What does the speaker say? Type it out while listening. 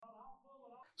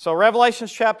So Revelation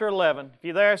chapter 11. If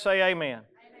you're there, say amen. Amen.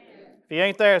 If you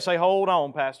ain't there, say hold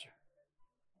on, Pastor.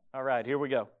 All right, here we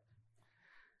go.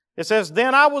 It says,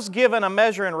 Then I was given a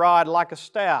measuring rod like a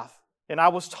staff, and I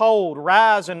was told,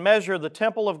 Rise and measure the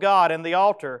temple of God and the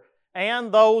altar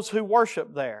and those who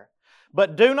worship there.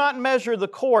 But do not measure the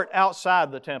court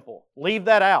outside the temple. Leave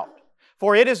that out.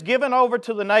 For it is given over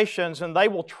to the nations, and they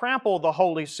will trample the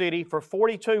holy city for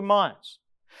 42 months.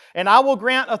 And I will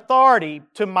grant authority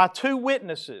to my 2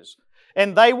 witnesses,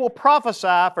 and they will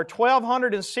prophesy for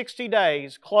 1,260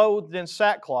 days, clothed in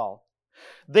sackcloth.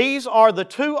 These are the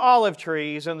 2 olive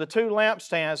trees and the 2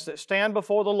 lampstands that stand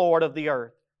before the Lord of the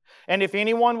earth. And if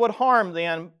anyone would harm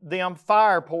them,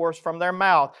 fire pours from their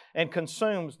mouth and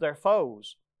consumes their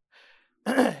foes.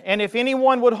 And if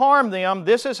anyone would harm them,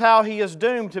 this is how he is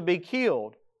doomed to be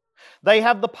killed. They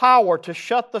have the power to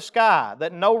shut the sky,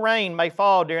 that no rain may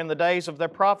fall during the days of their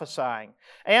prophesying.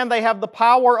 And they have the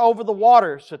power over the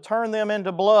waters to turn them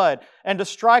into blood, and to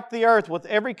strike the earth with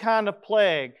every kind of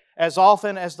plague as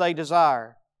often as they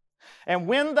desire. And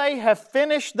when they have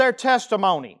finished their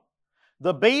testimony,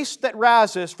 the beast that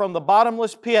rises from the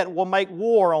bottomless pit will make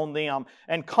war on them,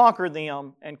 and conquer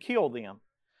them, and kill them.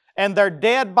 And their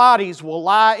dead bodies will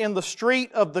lie in the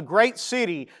street of the great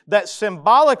city that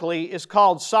symbolically is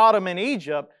called Sodom and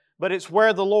Egypt, but it's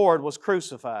where the Lord was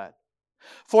crucified.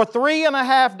 For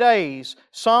 3.5 days,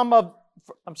 some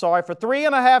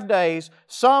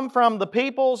from the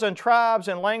peoples and tribes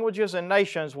and languages and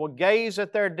nations will gaze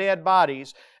at their dead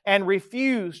bodies and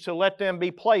refuse to let them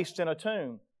be placed in a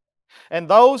tomb. And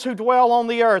those who dwell on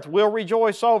the earth will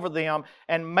rejoice over them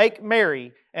and make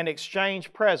merry and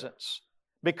exchange presents,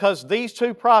 because these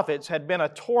 2 prophets had been a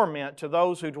torment to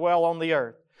those who dwell on the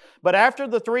earth. But after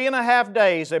the 3.5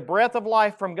 days, a breath of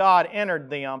life from God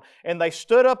entered them, and they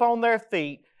stood up on their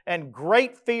feet, and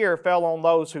great fear fell on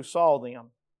those who saw them.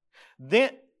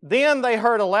 Then they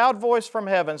heard a loud voice from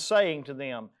heaven saying to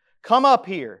them, Come up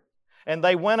here. And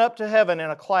they went up to heaven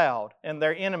in a cloud, and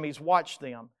their enemies watched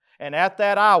them. And at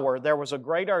that hour there was a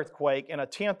great earthquake, and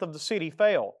 1/10 of the city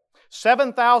fell.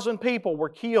 7,000 people were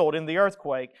killed in the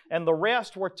earthquake, and the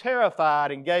rest were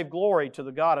terrified and gave glory to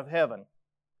the God of heaven.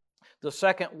 The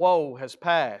second woe has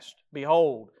passed.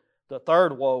 Behold, the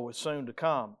third woe is soon to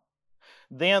come.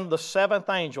 Then the 7th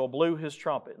angel blew his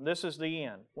trumpet. And this is the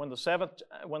end. When the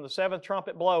seventh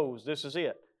trumpet blows, this is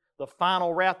it. The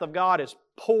final wrath of God is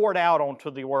poured out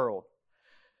onto the world.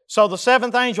 So the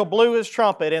 7th angel blew his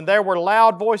trumpet, and there were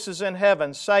loud voices in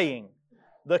heaven saying,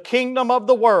 The kingdom of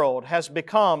the world has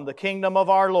become the kingdom of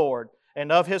our Lord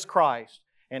and of His Christ,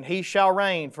 and He shall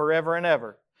reign forever and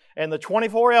ever. And the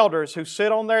 24 elders who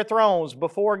sit on their thrones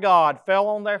before God fell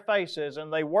on their faces,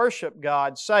 and they worshiped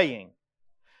God, saying,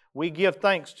 We give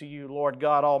thanks to You, Lord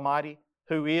God Almighty,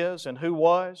 who is and who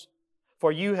was,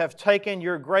 for You have taken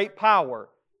Your great power,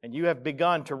 and You have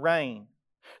begun to reign.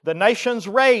 The nations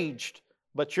raged,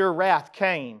 but Your wrath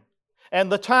came.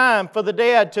 And the time for the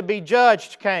dead to be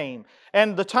judged came.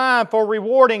 And the time for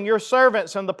rewarding Your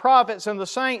servants and the prophets and the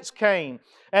saints came.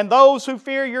 And those who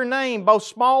fear Your name, both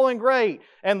small and great.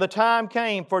 And the time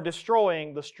came for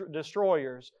destroying the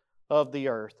destroyers of the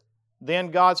earth.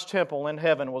 Then God's temple in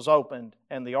heaven was opened,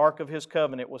 and the ark of His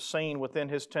covenant was seen within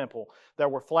His temple. There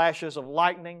were flashes of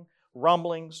lightning,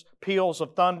 rumblings, peals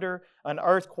of thunder, an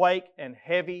earthquake, and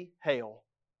heavy hail.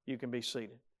 You can be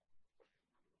seated.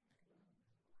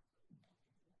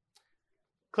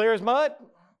 Clear as mud?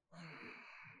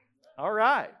 All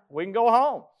right, we can go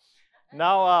home.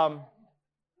 Now,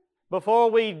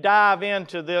 before we dive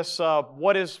into this,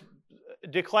 what is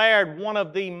declared one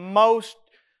of the most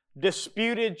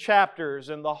disputed chapters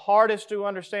and the hardest to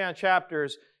understand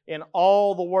chapters in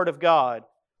all the Word of God,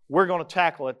 we're going to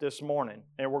tackle it this morning,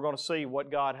 and we're going to see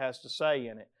what God has to say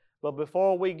in it. But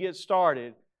before we get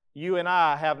started, you and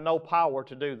I have no power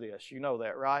to do this. You know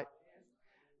that, right?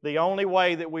 The only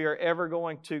way that we are ever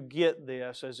going to get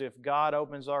this is if God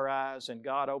opens our eyes and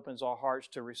God opens our hearts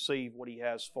to receive what He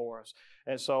has for us.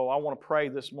 And so I want to pray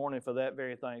this morning for that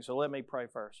very thing. So let me pray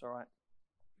first, all right?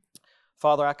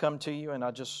 Father, I come to You and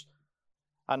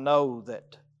I know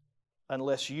that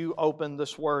unless You open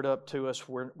this Word up to us,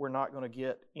 we're not going to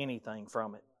get anything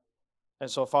from it. And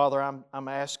so, Father, I'm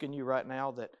asking You right now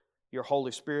that Your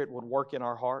Holy Spirit would work in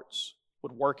our hearts,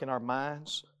 would work in our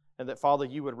minds, and that, Father,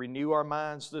 You would renew our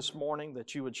minds this morning,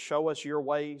 that You would show us Your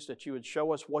ways, that You would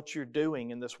show us what You're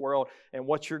doing in this world and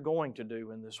what You're going to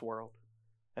do in this world.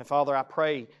 And, Father, I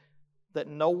pray that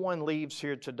no one leaves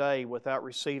here today without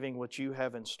receiving what You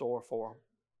have in store for them.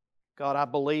 God, I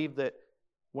believe that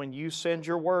when You send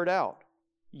Your Word out,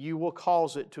 You will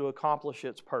cause it to accomplish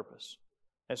its purpose.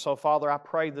 And so, Father, I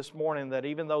pray this morning that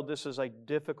even though this is a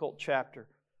difficult chapter,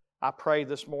 I pray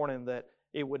this morning that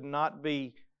it would not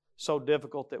be so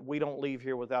difficult that we don't leave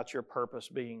here without your purpose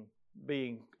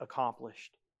being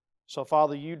accomplished. So,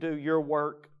 Father, you do your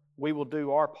work. We will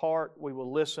do our part. We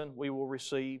will listen. We will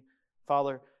receive.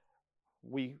 Father,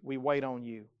 we wait on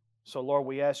you. So, Lord,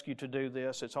 we ask you to do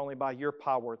this. It's only by your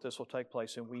power that this will take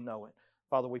place, and we know it.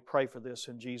 Father, we pray for this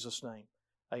in Jesus' name.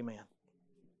 Amen.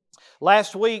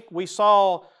 Last week, we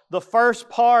saw the first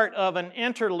part of an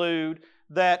interlude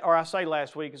or I say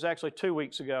last week, it's actually 2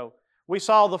 weeks ago. We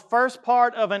saw the first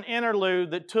part of an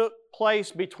interlude that took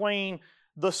place between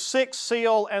the sixth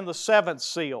seal and the seventh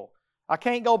seal. I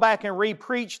can't go back and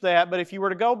re-preach that, but if you were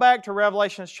to go back to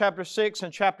Revelation chapter 6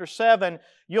 and chapter 7,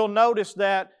 you'll notice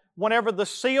that whenever the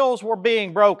seals were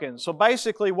being broken, so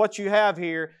basically what you have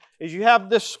here is you have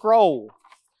this scroll,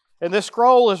 and this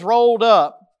scroll is rolled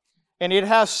up, and it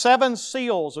has 7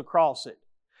 seals across it.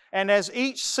 And as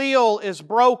each seal is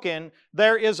broken,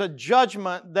 there is a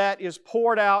judgment that is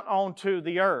poured out onto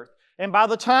the earth. And by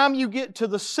the time you get to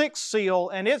the 6th seal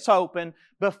and it's open,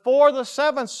 before the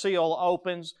 7th seal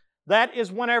opens, that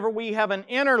is whenever we have an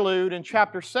interlude in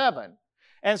chapter 7.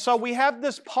 And so we have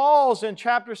this pause in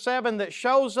chapter 7 that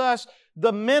shows us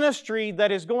the ministry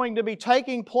that is going to be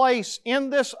taking place in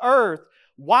this earth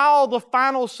while the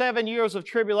final 7 years of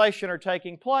tribulation are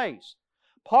taking place.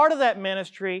 Part of that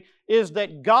ministry is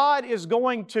that God is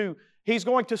going to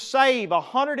save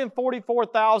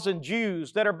 144,000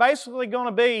 Jews that are basically going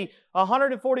to be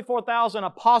 144,000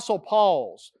 Apostle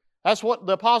Pauls. That's what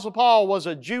the Apostle Paul was,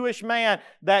 a Jewish man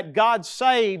that God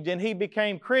saved and he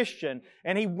became Christian.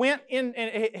 And he went in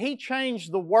and he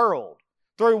changed the world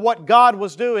through what God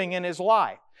was doing in his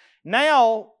life.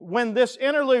 Now, when this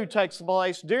interlude takes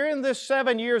place, during this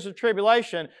 7 years of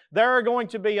tribulation, there are going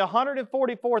to be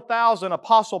 144,000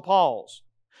 Apostle Pauls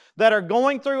that are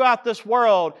going throughout this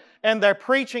world and they're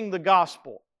preaching the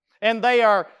gospel. And they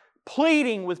are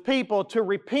pleading with people to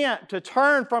repent, to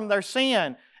turn from their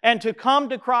sin, and to come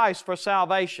to Christ for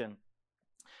salvation.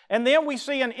 And then we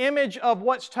see an image of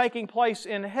what's taking place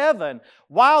in heaven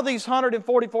while these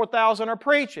 144,000 are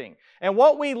preaching. And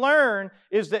what we learn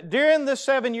is that during this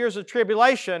 7 years of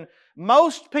tribulation,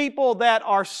 most people that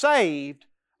are saved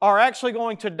are actually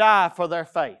going to die for their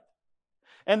faith.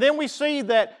 And then we see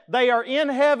that they are in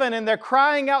heaven and they're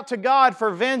crying out to God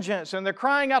for vengeance. And they're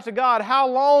crying out to God, "How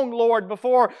long, Lord,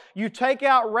 before you take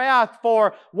out wrath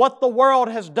for what the world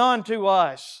has done to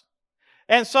us?"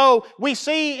 And so we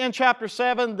see in chapter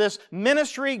 7 this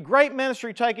ministry, great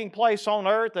ministry taking place on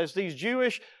earth as these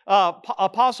Jewish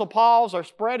Apostle Pauls are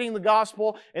spreading the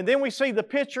gospel. And then we see the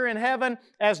picture in heaven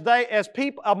as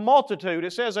people, a multitude,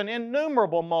 it says an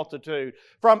innumerable multitude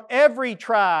from every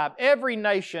tribe, every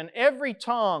nation, every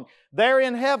tongue, they're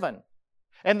in heaven.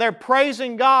 And they're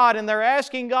praising God and they're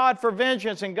asking God for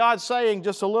vengeance, and God's saying,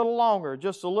 "Just a little longer,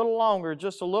 just a little longer,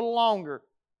 just a little longer."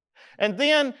 And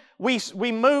then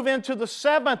we move into the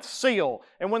 7th seal.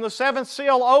 And when the 7th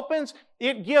seal opens,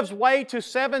 it gives way to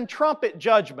 7 trumpet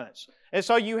judgments. And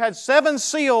so you had 7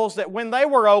 seals that when they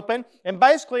were open, and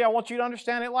basically I want you to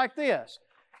understand it like this.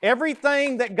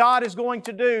 Everything that God is going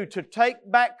to do to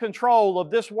take back control of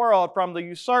this world from the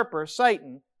usurper,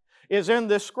 Satan, is in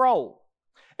this scroll.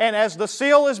 And as the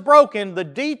seal is broken, the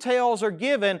details are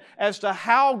given as to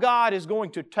how God is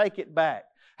going to take it back.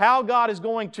 How God is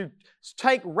going to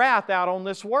take wrath out on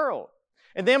this world.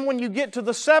 And then when you get to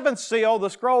the 7th seal, the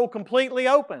scroll completely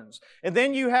opens. And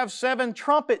then you have 7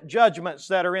 trumpet judgments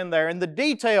that are in there. And the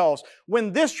details,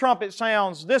 when this trumpet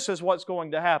sounds, this is what's going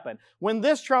to happen. When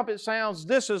this trumpet sounds,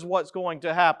 this is what's going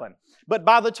to happen. But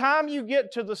by the time you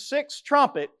get to the 6th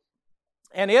trumpet,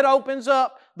 and it opens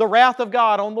up the wrath of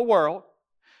God on the world,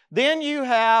 then you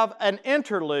have an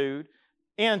interlude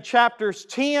in chapters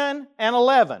 10 and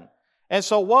 11. And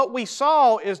so what we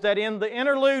saw is that in the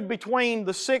interlude between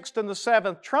the 6th and the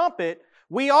 7th trumpet,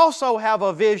 we also have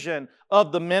a vision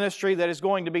of the ministry that is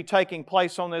going to be taking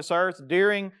place on this earth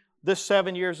during this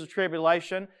 7 years of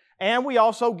tribulation. And we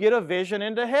also get a vision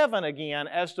into heaven again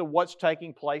as to what's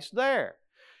taking place there.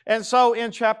 And so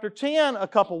in chapter 10, a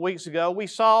couple weeks ago, we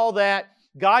saw that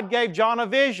God gave John a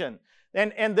vision.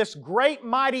 And this great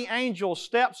mighty angel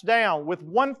steps down with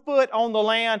 1 foot on the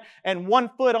land and 1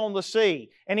 foot on the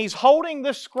sea. And he's holding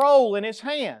this scroll in his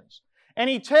hands. And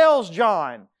he tells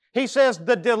John, he says,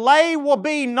 "The delay will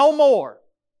be no more."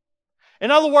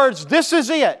 In other words, this is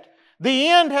it. The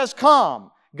end has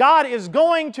come. God is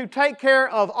going to take care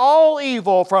of all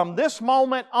evil from this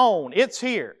moment on. It's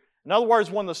here. In other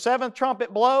words, when the 7th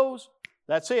trumpet blows,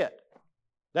 that's it.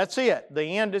 That's it.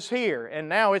 The end is here. And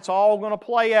now it's all going to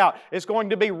play out. It's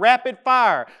going to be rapid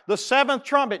fire. The 7th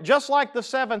trumpet, just like the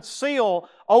 7th seal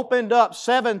opened up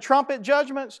 7 trumpet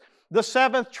judgments, the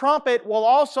seventh trumpet will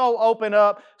also open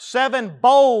up 7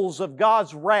 bowls of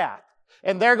God's wrath.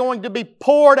 And they're going to be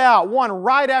poured out, one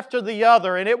right after the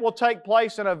other, and it will take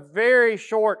place in a very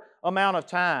short amount of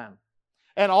time.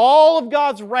 And all of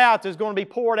God's wrath is going to be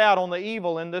poured out on the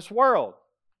evil in this world.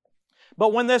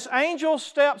 But when this angel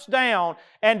steps down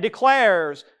and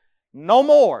declares, no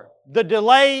more, the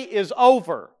delay is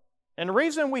over. And the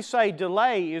reason we say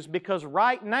delay is because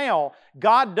right now,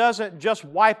 God doesn't just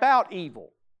wipe out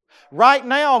evil. Right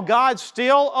now, God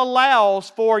still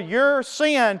allows for your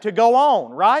sin to go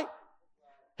on, right?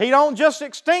 He don't just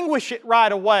extinguish it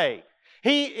right away.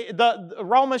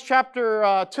 Romans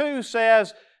chapter 2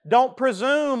 says, don't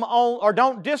presume on, or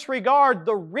don't disregard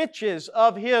the riches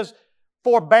of His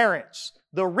forbearance,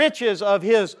 the riches of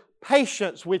His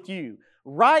patience with you.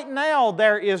 Right now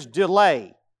there is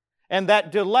delay, and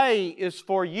that delay is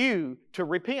for you to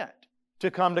repent,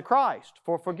 to come to Christ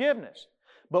for forgiveness.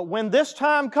 But when this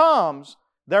time comes,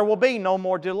 there will be no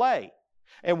more delay.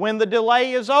 And when the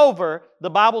delay is over,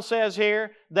 the Bible says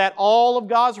here that all of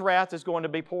God's wrath is going to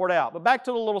be poured out. But back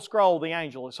to the little scroll the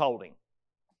angel is holding.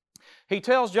 He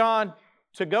tells John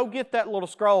to go get that little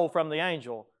scroll from the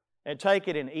angel and take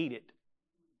it and eat it.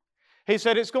 He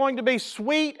said it's going to be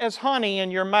sweet as honey in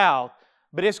your mouth,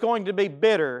 but it's going to be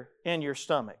bitter in your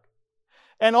stomach.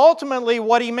 And ultimately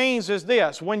what he means is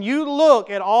this: when you look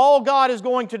at all God is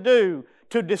going to do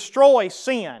to destroy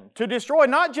sin, to destroy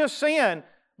not just sin,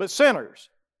 but sinners.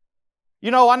 You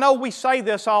know, I know we say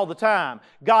this all the time.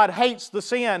 God hates the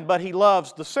sin, but He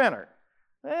loves the sinner.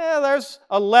 There's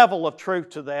a level of truth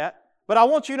to that. But I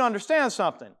want you to understand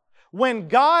something. When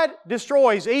God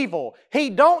destroys evil, He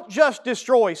don't just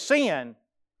destroy sin,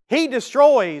 He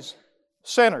destroys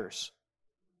sinners.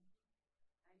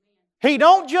 He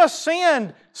don't just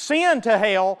send sin to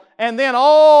hell and then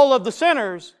all of the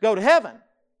sinners go to heaven.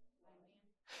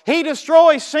 He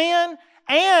destroys sin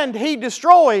and He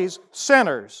destroys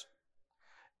sinners.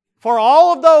 For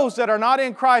all of those that are not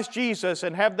in Christ Jesus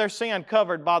and have their sin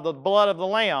covered by the blood of the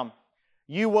Lamb,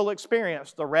 you will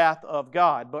experience the wrath of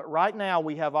God. But right now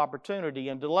we have opportunity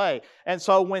and delay. And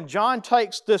so when John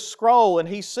takes this scroll and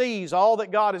he sees all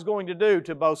that God is going to do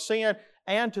to both sin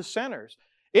and to sinners,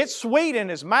 it's sweet in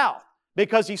his mouth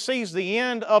because he sees the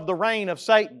end of the reign of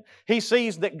Satan. He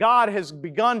sees that God has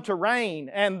begun to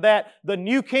reign and that the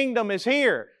new kingdom is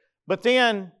here. But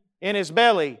then in his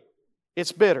belly,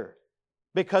 it's bitter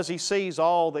because he sees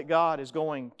all that God is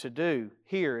going to do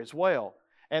here as well.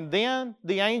 And then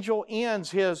the angel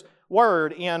ends his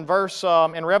word in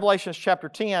Revelation chapter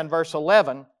 10, verse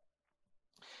 11.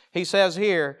 He says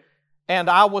here, "And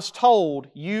I was told,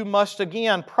 you must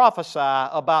again prophesy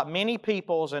about many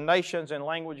peoples and nations and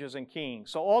languages and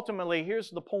kings." So ultimately, here's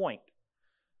the point.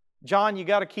 John, you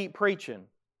got to keep preaching.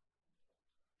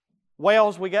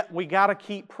 Wells, we got to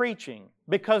keep preaching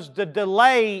because the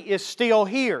delay is still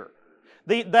here.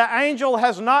 The angel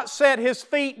has not set his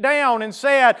feet down and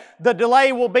said, the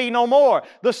delay will be no more.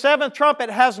 The seventh trumpet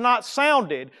has not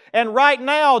sounded. And right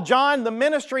now, John, the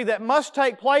ministry that must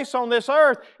take place on this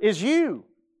earth is you.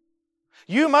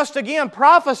 You must again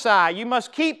prophesy. You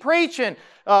must keep preaching.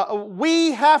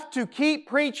 We have to keep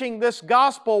preaching this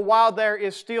gospel while there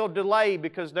is still delay,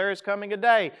 because there is coming a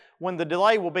day when the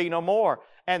delay will be no more.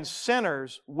 And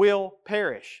sinners will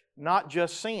perish, not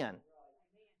just sin.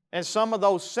 And some of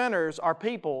those sinners are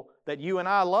people that you and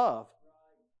I love.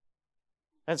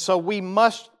 And so we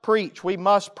must preach, we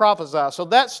must prophesy. So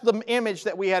that's the image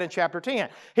that we had in chapter 10.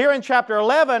 Here in chapter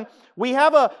 11, we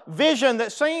have a vision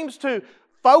that seems to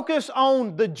focus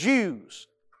on the Jews.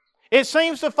 It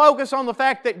seems to focus on the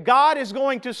fact that God is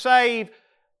going to save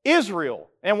Israel.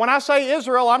 And when I say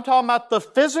Israel, I'm talking about the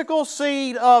physical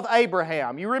seed of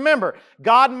Abraham. You remember,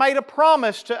 God made a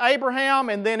promise to Abraham,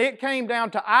 and then it came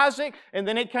down to Isaac, and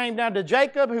then it came down to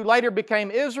Jacob, who later became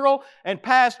Israel, and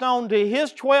passed on to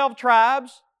his 12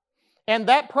 tribes. And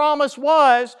that promise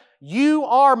was, you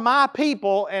are my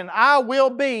people, and I will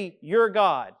be your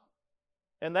God.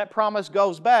 And that promise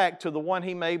goes back to the one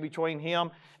He made between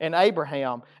Him and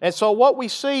Abraham. And so what we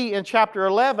see in chapter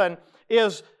 11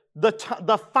 is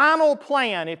the final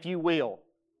plan, if you will.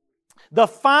 The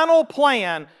final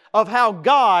plan of how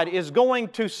God is going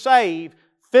to save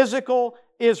physical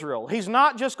Israel. He's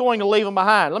not just going to leave them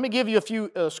behind. Let me give you a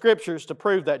few scriptures to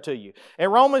prove that to you. In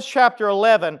Romans chapter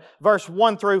 11, verse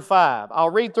 1 through 5.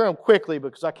 I'll read through them quickly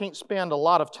because I can't spend a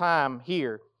lot of time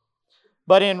here.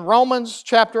 But in Romans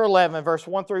chapter 11, verse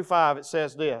 1 through 5, it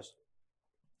says this: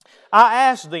 "I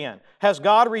ask then, has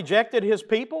God rejected His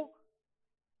people?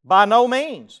 By no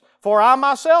means. For I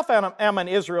myself am an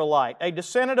Israelite, a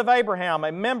descendant of Abraham,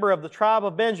 a member of the tribe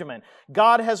of Benjamin.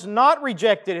 God has not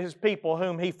rejected His people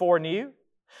whom He foreknew.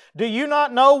 Do you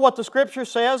not know what the Scripture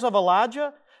says of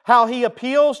Elijah? How he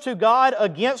appeals to God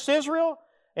against Israel?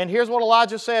 And here's what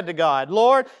Elijah said to God.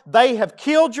 Lord, they have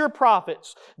killed your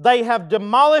prophets. They have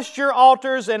demolished your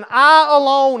altars, and I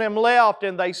alone am left,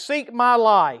 and they seek my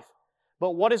life.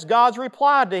 But what is God's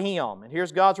reply to him? And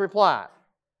here's God's reply.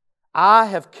 I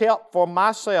have kept for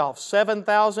myself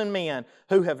 7,000 men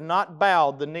who have not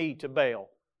bowed the knee to Baal.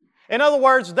 In other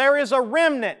words, there is a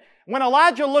remnant. When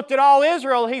Elijah looked at all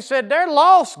Israel, he said, they're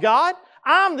lost, God.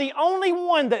 I'm the only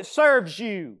one that serves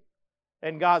you.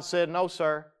 And God said, no,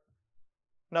 sir.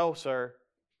 No, sir.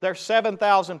 There's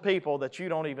 7,000 people that you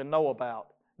don't even know about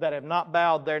that have not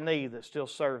bowed their knee that still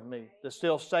serve me, that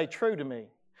still stay true to me.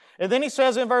 And then he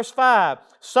says in verse 5,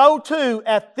 so too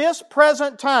at this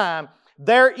present time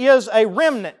there is a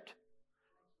remnant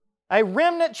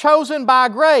chosen by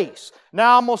grace.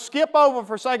 Now I'm going to skip over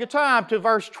for sake of time to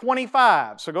verse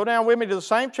 25. So go down with me to the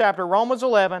same chapter, Romans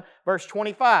 11, verse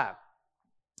 25.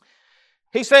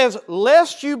 He says,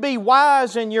 lest you be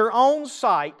wise in your own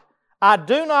sight, I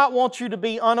do not want you to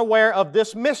be unaware of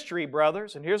this mystery,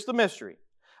 brothers. And here's the mystery.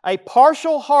 A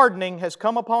partial hardening has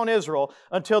come upon Israel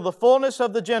until the fullness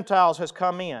of the Gentiles has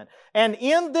come in. And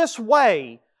in this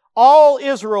way, all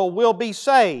Israel will be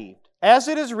saved. As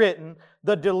it is written,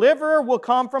 the deliverer will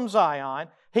come from Zion.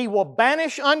 He will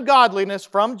banish ungodliness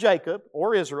from Jacob,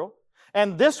 or Israel.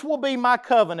 And this will be my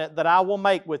covenant that I will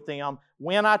make with them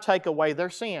when I take away their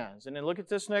sins. And then look at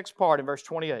this next part in verse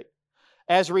 28.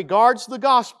 As regards the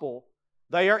gospel,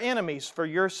 they are enemies for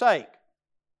your sake.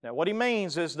 Now what he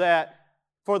means is that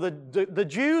for the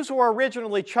Jews who were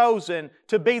originally chosen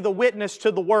to be the witness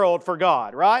to the world for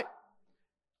God, right?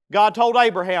 God told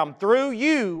Abraham, through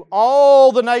you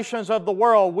all the nations of the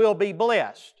world will be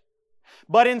blessed.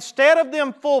 But instead of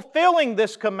them fulfilling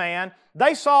this command,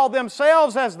 they saw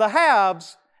themselves as the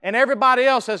haves and everybody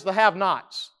else as the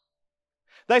have-nots.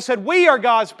 They said, we are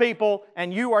God's people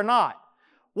and you are not.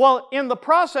 Well, in the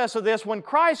process of this, when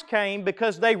Christ came,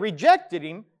 because they rejected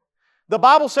Him, the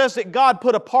Bible says that God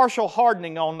put a partial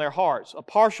hardening on their hearts, a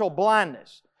partial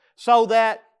blindness, so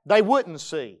that they wouldn't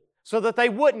see, so that they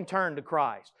wouldn't turn to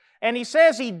Christ. And He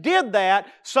says He did that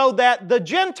so that the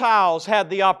Gentiles had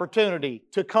the opportunity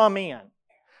to come in.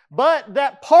 But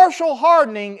that partial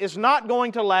hardening is not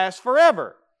going to last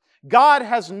forever. God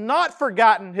has not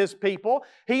forgotten His people.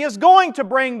 He is going to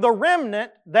bring the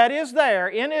remnant that is there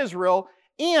in Israel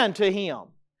into Him.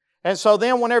 And so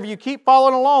then whenever you keep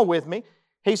following along with me,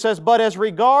 he says, but as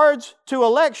regards to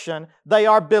election, they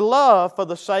are beloved for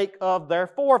the sake of their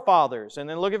forefathers. And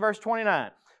then look at verse 29.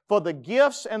 For the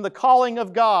gifts and the calling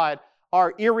of God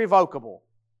are irrevocable.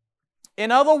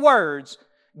 In other words,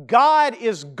 God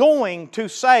is going to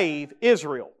save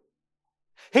Israel.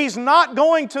 He's not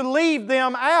going to leave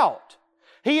them out.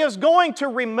 He is going to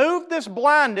remove this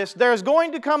blindness. There's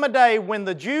going to come a day when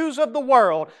the Jews of the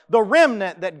world, the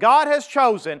remnant that God has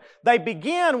chosen, they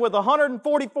begin with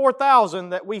 144,000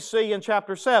 that we see in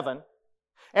chapter 7.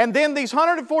 And then these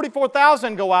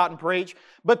 144,000 go out and preach.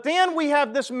 But then we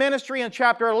have this ministry in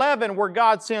chapter 11 where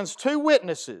God sends 2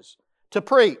 witnesses to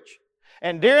preach.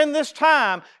 And during this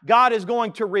time, God is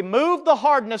going to remove the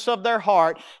hardness of their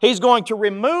heart. He's going to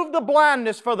remove the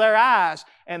blindness for their eyes.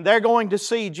 And they're going to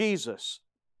see Jesus.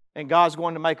 And God's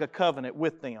going to make a covenant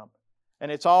with them. And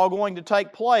it's all going to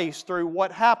take place through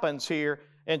what happens here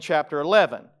in chapter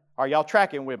 11. Are y'all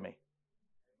tracking with me?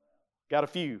 Got a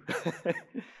few.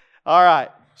 All right.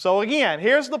 So again,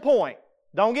 here's the point.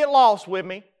 Don't get lost with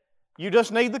me. You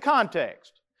just need the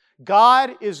context.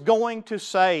 God is going to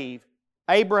save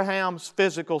Abraham's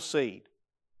physical seed.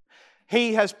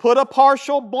 He has put a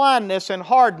partial blindness and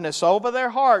hardness over their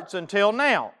hearts until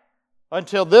now.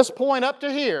 Until this point up to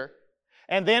here.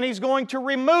 And then He's going to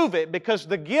remove it because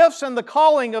the gifts and the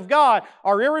calling of God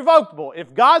are irrevocable.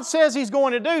 If God says He's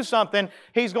going to do something,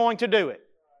 He's going to do it.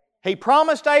 He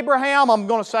promised Abraham, I'm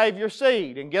going to save your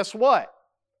seed. And guess what?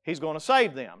 He's going to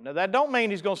save them. Now that don't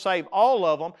mean He's going to save all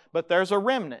of them, but there's a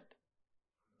remnant.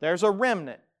 There's a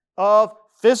remnant of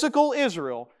physical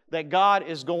Israel that God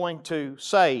is going to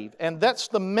save. And that's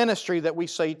the ministry that we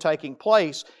see taking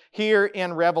place here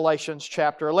in Revelation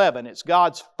chapter 11. It's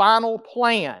God's final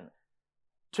plan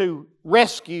to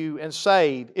rescue and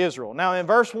save Israel. Now in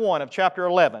verse 1 of chapter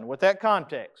 11, with that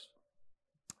context,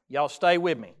 y'all stay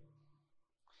with me.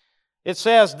 It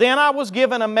says, Then I was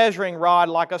given a measuring rod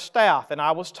like a staff, and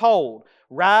I was told,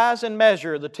 Rise and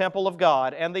measure the temple of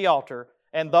God and the altar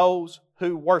and those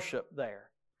who worship there.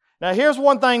 Now here's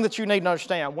one thing that you need to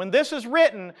understand. When this is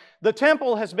written, the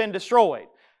temple has been destroyed.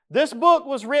 This book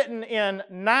was written in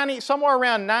somewhere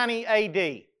around 90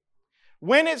 AD.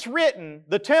 When it's written,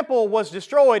 the temple was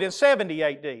destroyed in 70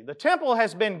 AD. The temple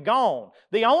has been gone.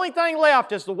 The only thing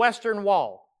left is the Western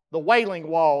Wall, the Wailing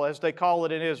Wall as they call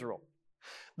it in Israel.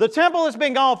 The temple has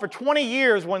been gone for 20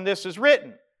 years when this is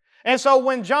written. And so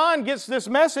when John gets this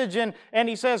message and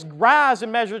he says, rise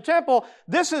and measure the temple,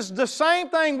 this is the same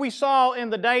thing we saw in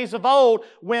the days of old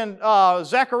when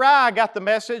Zechariah got the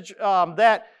message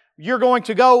that you're going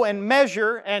to go and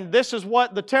measure, and this is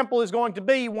what the temple is going to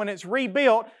be when it's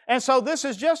rebuilt. And so this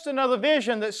is just another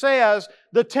vision that says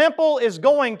the temple is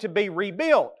going to be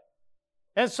rebuilt.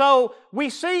 And so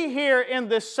we see here in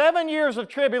this 7 years of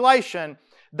tribulation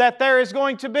that there is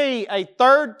going to be a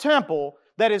third temple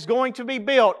that is going to be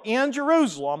built in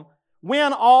Jerusalem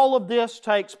when all of this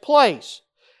takes place.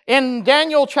 In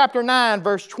Daniel chapter 9,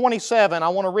 verse 27, I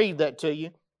want to read that to you.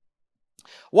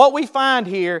 What we find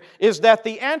here is that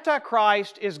the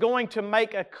Antichrist is going to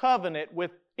make a covenant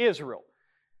with Israel.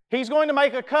 He's going to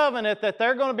make a covenant that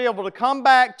they're going to be able to come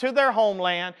back to their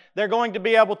homeland. They're going to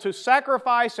be able to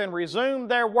sacrifice and resume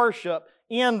their worship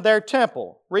in their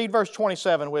temple. Read verse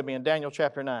 27 with me in Daniel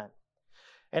chapter 9.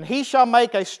 And he shall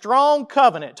make a strong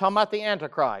covenant, talking about the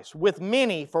Antichrist, with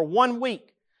many for 1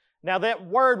 week. Now that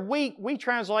word week, we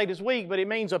translate as week, but it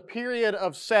means a period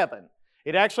of 7.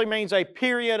 It actually means a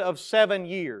period of 7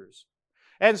 years.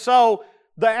 And so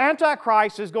the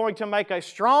Antichrist is going to make a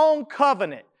strong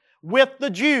covenant with the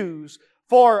Jews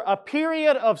for a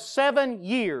period of 7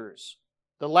 years.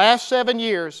 The last 7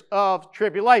 years of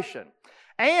tribulation.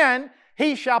 And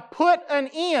he shall put an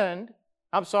end,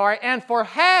 and for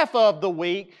half of the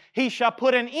week he shall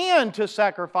put an end to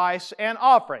sacrifice and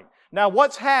offering. Now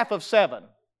what's half of 7?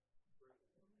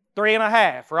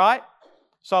 3.5, right?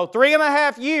 So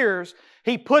 3.5 years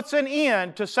he puts an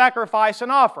end to sacrifice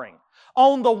and offering.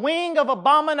 On the wing of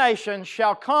abomination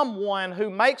shall come one who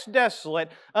makes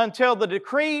desolate until the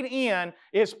decreed end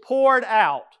is poured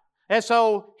out. And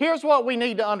so here's what we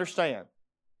need to understand.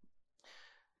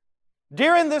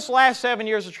 During this last 7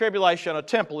 years of tribulation, a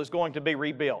temple is going to be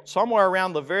rebuilt, somewhere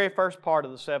around the very first part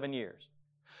of the 7 years.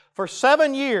 For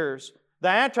 7 years, the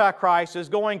Antichrist is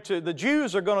the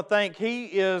Jews are going to think he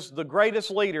is the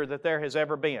greatest leader that there has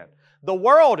ever been. The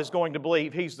world is going to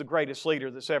believe he's the greatest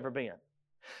leader that's ever been.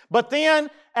 But then,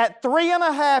 at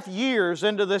 3.5 years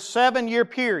into this 7-year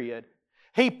period,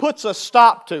 he puts a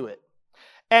stop to it.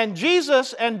 And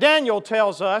Jesus and Daniel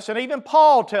tells us, and even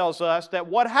Paul tells us, that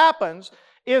what happens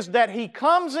is that he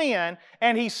comes in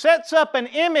and he sets up an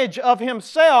image of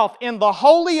himself in the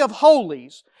Holy of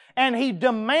Holies, and he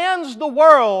demands the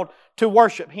world to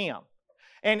worship him.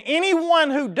 And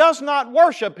anyone who does not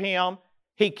worship him,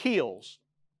 he kills.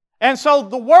 And so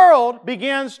the world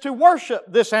begins to worship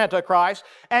this Antichrist,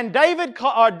 and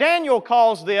Daniel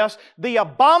calls this the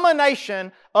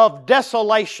abomination of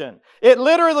desolation. It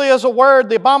literally is a word,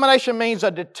 the abomination means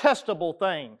a detestable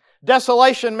thing.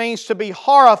 Desolation means to be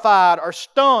horrified or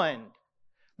stunned.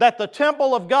 That the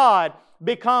temple of God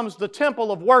becomes the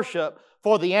temple of worship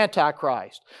for the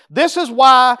Antichrist. This is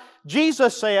why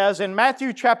Jesus says in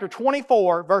Matthew chapter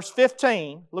 24, verse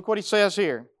 15, look what He says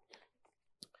here.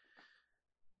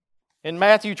 In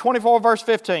Matthew 24, verse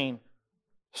 15,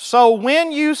 so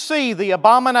when you see the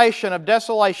abomination of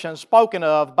desolation spoken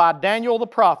of by Daniel the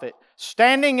prophet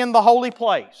standing in the holy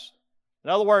place,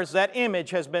 in other words, that image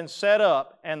has been set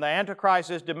up and the Antichrist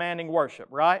is demanding worship,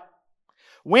 right?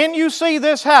 When you see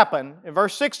this happen, in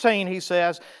verse 16 he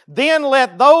says, then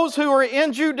let those who are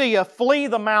in Judea flee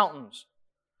the mountains.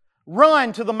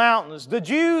 Run to the mountains. The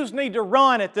Jews need to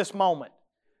run at this moment.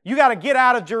 You got to get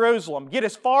out of Jerusalem. Get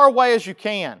as far away as you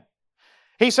can.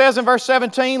 He says in verse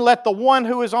 17, let the one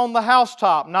who is on the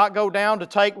housetop not go down to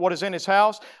take what is in his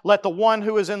house. Let the one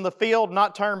who is in the field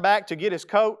not turn back to get his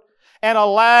coat. And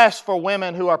alas for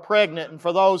women who are pregnant and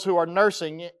for those who are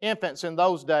nursing infants in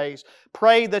those days.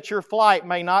 Pray that your flight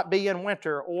may not be in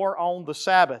winter or on the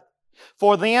Sabbath.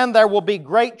 For then there will be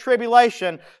great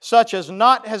tribulation, such as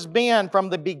not has been from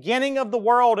the beginning of the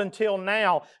world until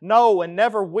now. No, and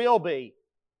never will be.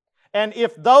 And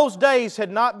if those days had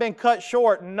not been cut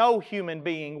short, no human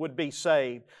being would be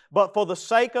saved. But for the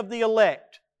sake of the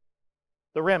elect,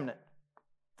 the remnant,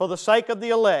 for the sake of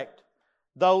the elect,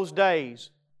 those days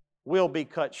will be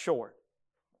cut short.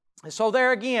 And so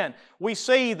there again, we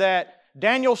see that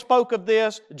Daniel spoke of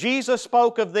this, Jesus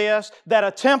spoke of this, that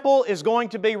a temple is going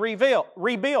to be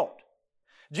rebuilt.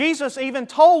 Jesus even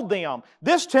told them,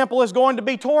 this temple is going to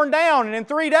be torn down, and in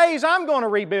 3 days I'm going to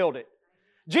rebuild it.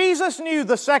 Jesus knew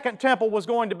the second temple was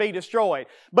going to be destroyed.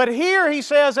 But here he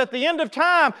says at the end of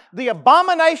time, the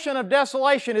abomination of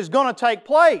desolation is going to take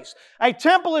place. A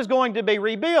temple is going to be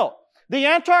rebuilt. The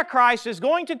Antichrist is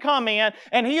going to come in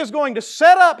and he is going to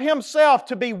set up himself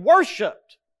to be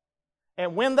worshiped.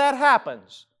 And when that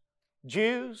happens,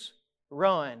 Jews,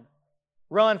 run.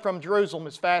 Run from Jerusalem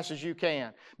as fast as you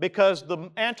can. Because the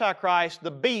Antichrist,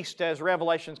 the beast as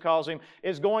Revelation calls him,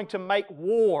 is going to make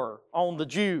war on the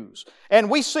Jews. And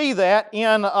we see that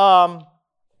in, let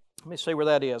me see where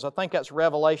that is. I think that's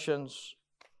Revelations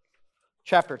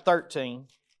chapter 13.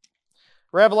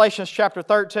 Revelations chapter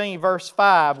 13, verse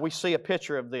 5, we see a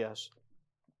picture of this.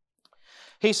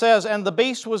 He says, "And the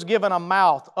beast was given a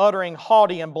mouth, uttering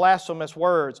haughty and blasphemous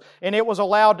words, and it was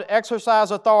allowed to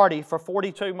exercise authority for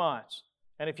 42 months.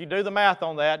 And if you do the math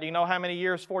on that, do you know how many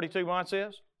years 42 months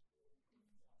is?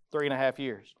 3.5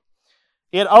 years.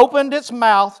 It opened its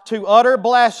mouth to utter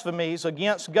blasphemies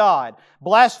against God,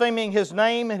 blaspheming His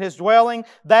name and His dwelling,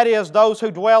 that is, those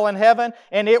who dwell in heaven,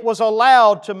 and it was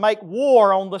allowed to make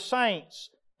war on the saints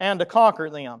and to conquer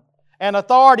them. And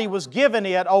authority was given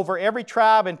it over every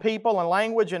tribe and people and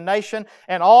language and nation,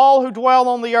 and all who dwell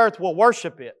on the earth will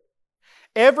worship it.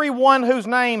 Everyone whose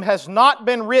name has not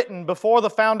been written before the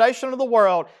foundation of the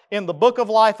world in the book of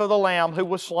life of the Lamb who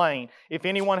was slain. If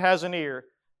anyone has an ear,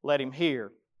 let him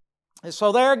hear." And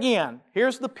so there again,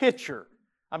 here's the picture.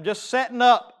 I'm just setting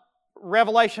up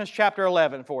Revelation chapter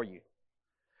 11 for you.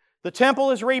 The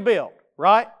temple is rebuilt,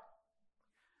 right?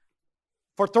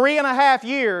 For 3.5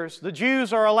 years, the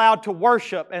Jews are allowed to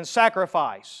worship and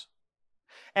sacrifice.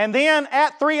 And then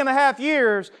at 3.5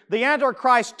 years, the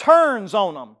Antichrist turns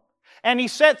on them. And he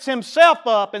sets himself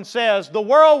up and says, "The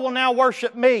world will now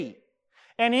worship me.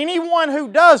 And anyone who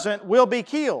doesn't will be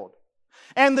killed."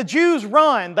 And the Jews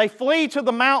run, they flee to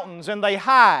the mountains and they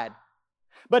hide.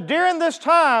 But during this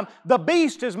time, the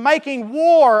beast is making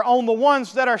war on the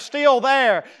ones that are still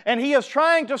there. And he is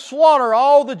trying to slaughter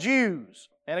all the Jews.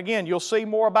 And again, you'll see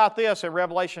more about this in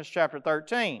Revelation chapter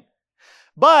 13.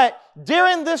 But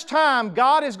during this time,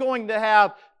 God is going to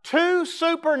have 2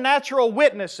 supernatural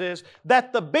witnesses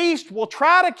that the beast will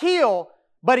try to kill,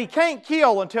 but he can't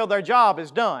kill until their job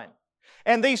is done.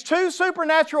 And these 2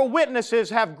 supernatural witnesses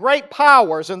have great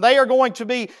powers, and they are going to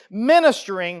be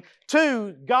ministering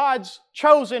to God's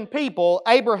chosen people,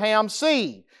 Abraham's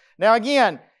seed. Now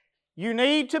again, you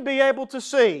need to be able to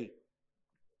see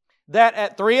that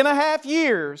at 3.5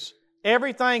 years,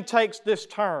 everything takes this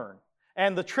turn.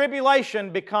 And the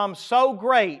tribulation becomes so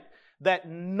great that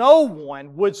no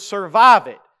one would survive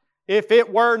it if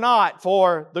it were not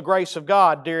for the grace of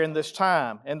God during this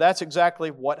time. And that's exactly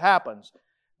what happens.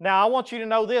 Now, I want you to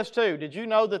know this too. Did you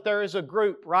know that there is a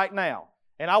group right now?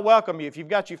 And I welcome you. If you've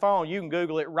got your phone, you can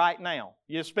Google it right now.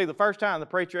 This will be the first time the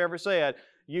preacher ever said,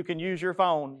 you can use your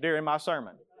phone during my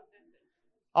sermon.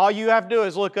 All you have to do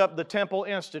is look up the Temple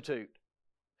Institute.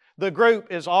 The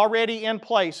group is already in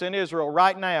place in Israel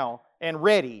right now and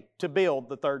ready to build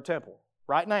the third temple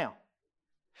right now.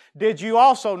 Did you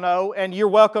also know, and you're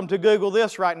welcome to Google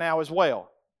this right now as well,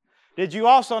 did you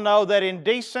also know that in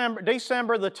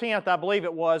December the 10th, I believe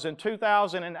it was, in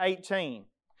 2018,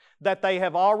 that they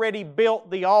have already built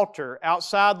the altar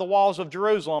outside the walls of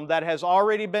Jerusalem that has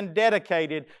already been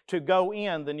dedicated to go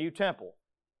in the new temple?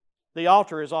 The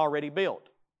altar is already built.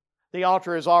 The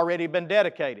altar has already been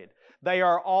dedicated. They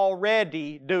are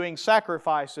already doing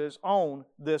sacrifices on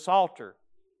this altar.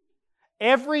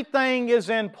 Everything is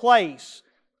in place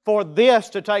for this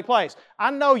to take place. I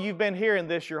know you've been hearing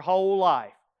this your whole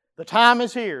life. The time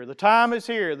is here, the time is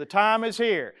here, the time is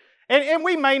here. And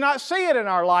we may not see it in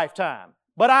our lifetime,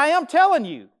 but I am telling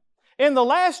you, in the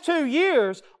last 2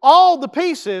 years, all the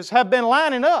pieces have been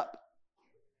lining up.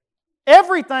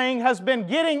 Everything has been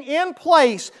getting in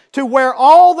place to where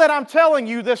all that I'm telling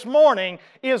you this morning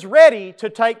is ready to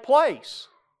take place.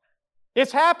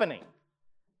 It's happening.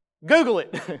 Google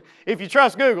it. If you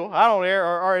trust Google, I don't know,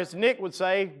 or as Nick would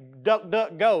say,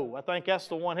 DuckDuckGo. I think that's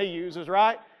the one he uses,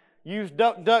 right? Use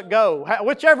DuckDuckGo.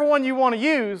 Whichever one you want to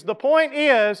use, the point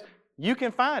is you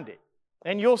can find it.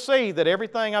 And you'll see that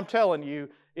everything I'm telling you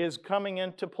is coming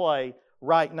into play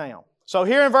right now. So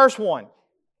here in verse 1,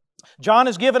 John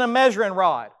is given a measuring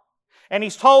rod. And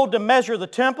he's told to measure the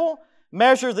temple,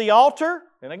 measure the altar,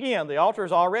 and again, the altar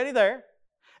is already there,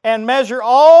 and measure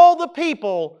all the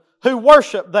people who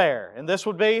worship there. And this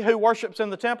would be who worships in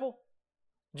the temple?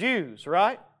 Jews,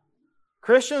 right?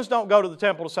 Christians don't go to the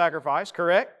temple to sacrifice,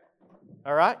 correct?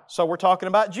 All right? So we're talking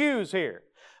about Jews here.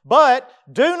 But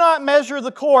do not measure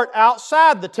the court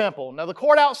outside the temple. Now the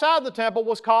court outside the temple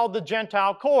was called the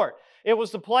Gentile court. It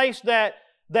was the place that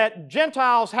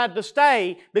Gentiles had to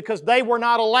stay because they were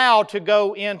not allowed to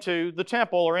go into the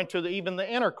temple or into even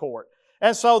the inner court.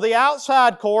 And so the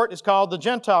outside court is called the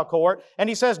Gentile court. And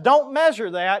he says, don't measure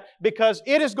that because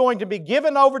it is going to be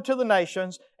given over to the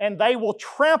nations and they will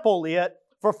trample it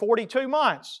for 42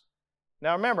 months.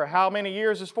 Now remember, how many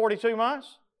years is 42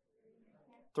 months?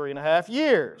 3.5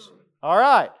 years. All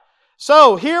right.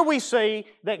 So here we see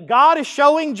that God is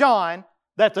showing John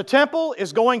that the temple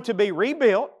is going to be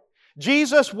rebuilt.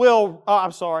 Jews will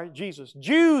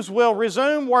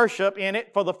resume worship in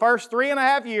it for the first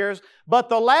 3.5 years, but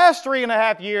the last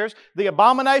 3.5 years, the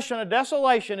abomination of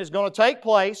desolation is going to take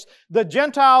place. The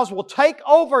Gentiles will take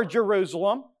over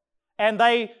Jerusalem, and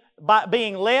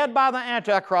being led by the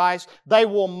Antichrist, they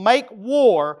will make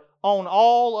war on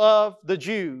all of the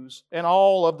Jews and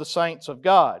all of the saints of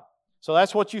God. So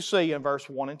that's what you see in verse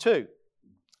 1 and 2.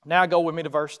 Now go with me to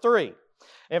verse 3.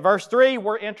 In verse 3,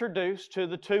 we're introduced to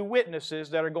the two witnesses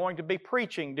that are going to be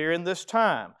preaching during this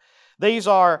time. These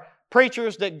are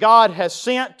preachers that God has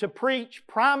sent to preach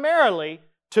primarily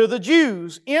to the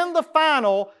Jews in the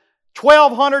final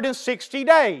 1,260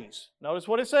 days. Notice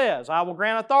what it says. I will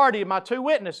grant authority to my two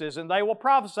witnesses, and they will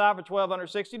prophesy for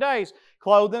 1,260 days,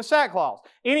 clothed in sackcloth.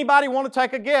 Anybody want to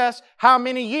take a guess how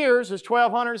many years is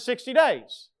 1,260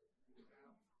 days?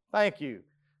 Thank you.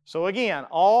 So again,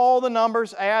 all the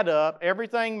numbers add up.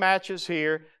 Everything matches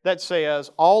here that says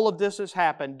all of this has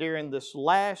happened during this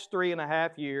last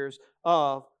 3.5 years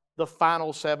of the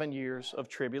final 7 years of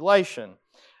tribulation.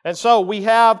 And so we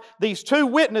have these two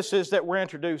witnesses that were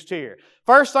introduced here.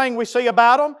 First thing we see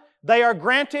about them, they are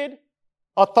granted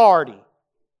authority.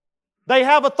 They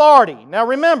have authority. Now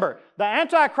remember, the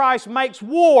Antichrist makes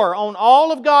war on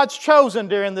all of God's chosen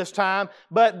during this time,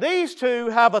 but these two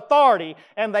have authority,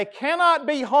 and they cannot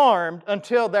be harmed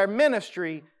until their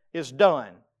ministry is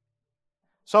done.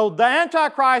 So the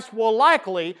Antichrist will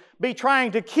likely be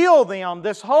trying to kill them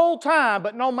this whole time,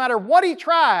 but no matter what he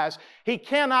tries, he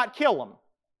cannot kill them.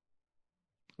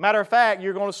 Matter of fact,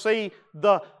 you're going to see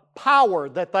the power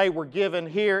that they were given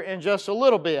here in just a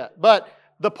little bit. But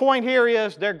the point here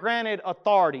is they're granted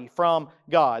authority from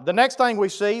God. The next thing we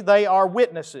see, they are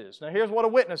witnesses. Now here's what a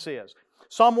witness is.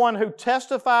 Someone who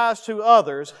testifies to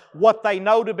others what they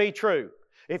know to be true.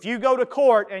 If you go to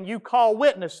court and you call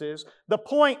witnesses, the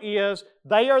point is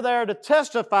they are there to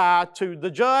testify to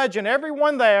the judge and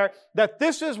everyone there that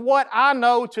this is what I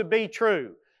know to be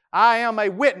true. I am a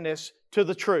witness to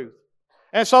the truth.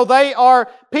 And so they are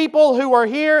people who are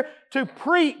here to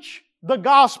preach the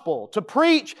gospel, to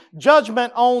preach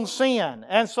judgment on sin.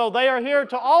 And so they are here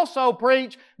to also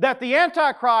preach that the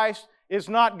Antichrist is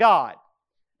not God.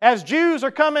 As Jews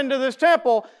are coming to this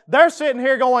temple, they're sitting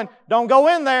here going, don't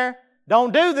go in there,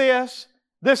 don't do this,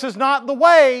 this is not the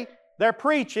way. They're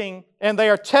preaching and they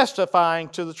are testifying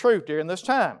to the truth during this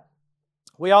time.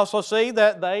 We also see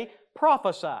that they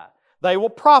prophesy. They will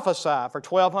prophesy for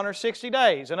 1,260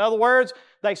 days. In other words,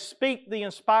 they speak the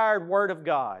inspired Word of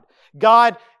God.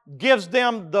 God gives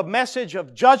them the message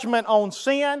of judgment on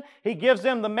sin. He gives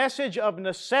them the message of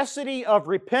necessity of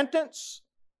repentance.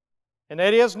 And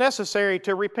it is necessary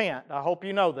to repent. I hope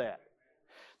you know that.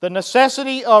 The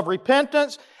necessity of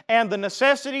repentance and the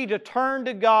necessity to turn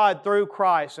to God through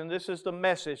Christ. And this is the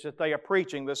message that they are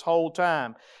preaching this whole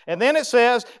time. And then it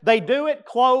says they do it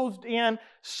clothed in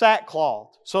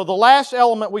sackcloth. So the last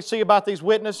element we see about these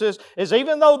witnesses is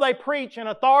even though they preach in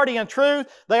authority and truth,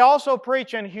 they also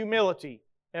preach in humility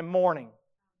and mourning.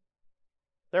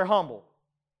 They're humble.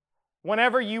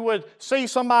 Whenever you would see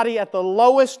somebody at the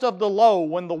lowest of the low,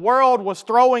 when the world was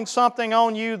throwing something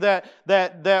on you that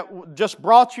just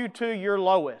brought you to your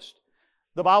lowest,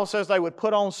 the Bible says they would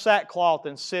put on sackcloth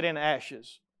and sit in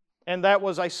ashes. And that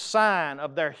was a sign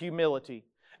of their humility.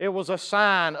 It was a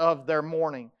sign of their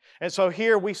mourning. And so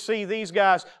here we see these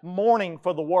guys mourning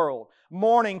for the world,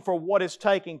 mourning for what is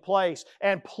taking place,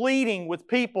 and pleading with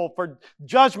people for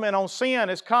judgment on sin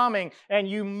is coming, and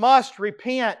you must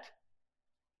repent.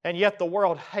 And yet the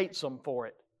world hates them for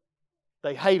it.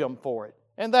 They hate them for it.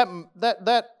 And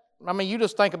you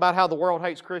just think about how the world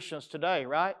hates Christians today,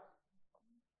 right?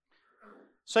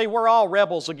 See, we're all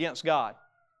rebels against God.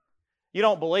 You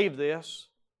don't believe this.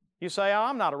 You say,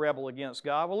 I'm not a rebel against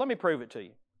God. Well, let me prove it to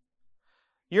you.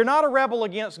 You're not a rebel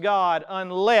against God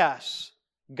unless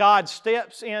God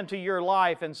steps into your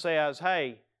life and says,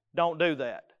 hey, don't do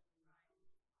that.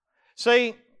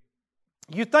 See,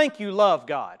 you think you love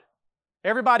God.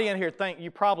 Everybody in here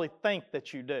you probably think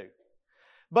that you do.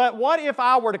 But what if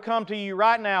I were to come to you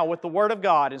right now with the Word of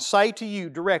God and say to you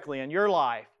directly in your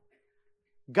life,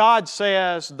 God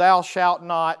says, thou shalt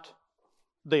not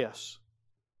this.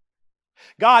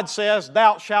 God says,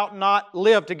 thou shalt not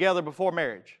live together before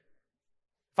marriage.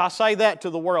 If I say that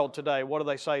to the world today, what do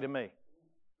they say to me?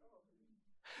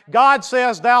 God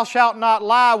says, thou shalt not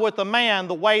lie with a man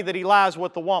the way that he lies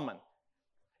with the woman.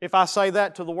 If I say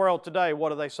that to the world today, what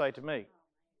do they say to me?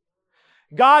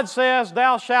 God says,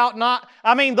 thou shalt not.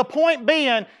 The point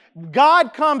being,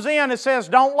 God comes in and says,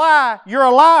 don't lie, you're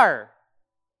a liar.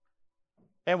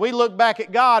 And we look back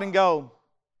at God and go,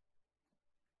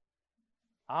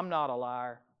 I'm not a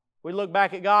liar. We look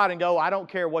back at God and go, I don't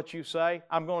care what you say.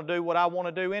 I'm going to do what I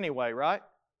want to do anyway, right?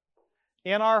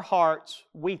 In our hearts,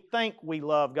 we think we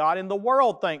love God, and the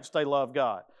world thinks they love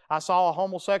God. I saw a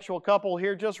homosexual couple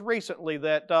here just recently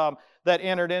that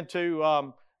entered into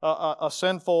a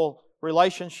sinful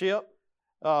relationship.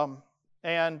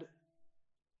 And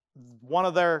one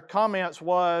of their comments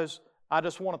was, I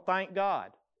just want to thank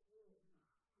God.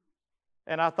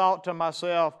 And I thought to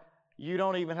myself, you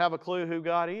don't even have a clue who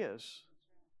God is.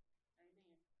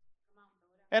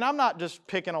 And I'm not just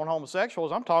picking on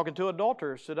homosexuals. I'm talking to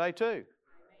adulterers today too.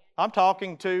 I'm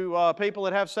talking to people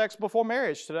that have sex before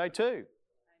marriage today too.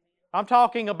 I'm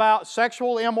talking about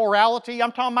sexual immorality.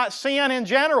 I'm talking about sin in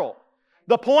general.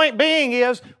 The point being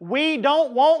is, we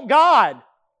don't want God.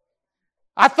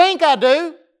 I think I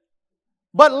do.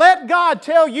 But let God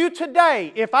tell you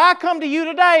today, if I come to you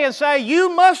today and say,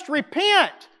 you must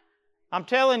repent, I'm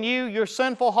telling you, your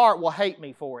sinful heart will hate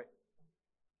me for it.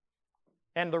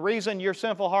 And the reason your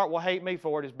sinful heart will hate me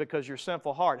for it is because your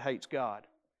sinful heart hates God.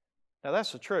 Now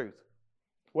that's the truth,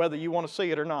 whether you want to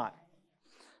see it or not.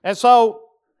 And so,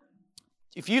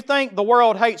 if you think the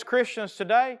world hates Christians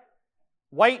today,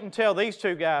 wait until these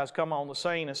two guys come on the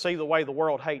scene and see the way the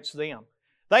world hates them.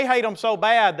 They hate them so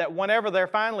bad that whenever they're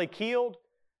finally killed,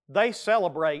 they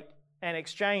celebrate and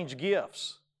exchange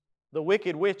gifts. The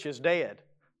wicked witch is dead.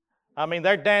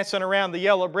 They're dancing around the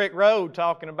yellow brick road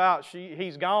talking about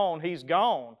he's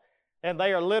gone. And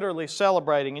they are literally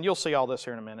celebrating, and you'll see all this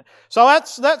here in a minute. So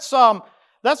that's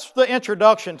the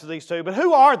introduction to these two. But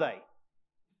who are they?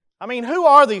 Who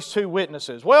are these two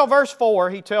witnesses? Well, verse 4,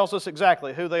 he tells us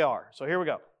exactly who they are. So here we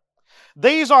go.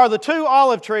 These are the two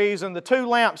olive trees and the two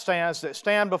lampstands that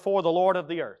stand before the Lord of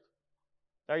the earth.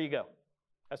 There you go.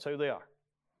 That's who they are.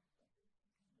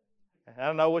 I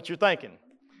don't know what you're thinking.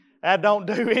 That don't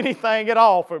do anything at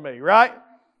all for me, right?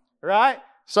 Right?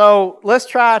 So let's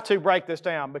try to break this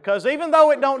down, because even though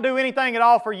it don't do anything at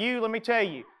all for you, let me tell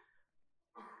you,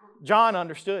 John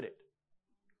understood it.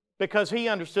 Because he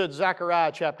understood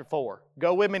Zechariah chapter 4.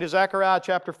 Go with me to Zechariah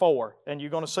chapter 4, and you're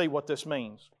going to see what this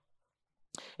means.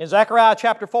 In Zechariah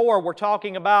chapter 4, we're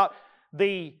talking about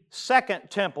the second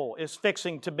temple is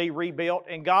fixing to be rebuilt,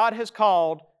 and God has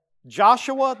called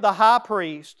Joshua the high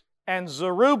priest and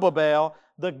Zerubbabel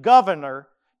the governor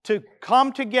to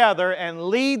come together and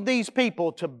lead these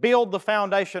people to build the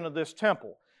foundation of this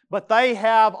temple. But they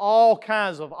have all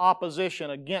kinds of opposition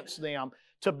against them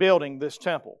to building this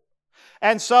temple.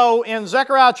 And so in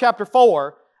Zechariah chapter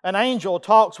 4, an angel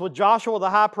talks with Joshua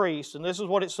the high priest, and this is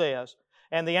what it says.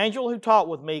 And the angel who talked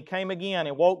with me came again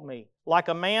and woke me, like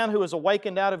a man who is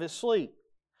awakened out of his sleep.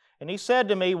 And he said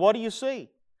to me, what do you see?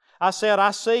 I said,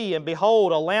 I see, and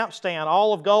behold, a lampstand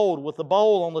all of gold with a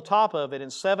bowl on the top of it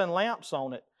and 7 lamps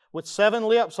on it, with 7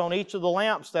 lips on each of the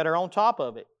lamps that are on top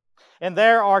of it. And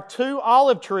there are 2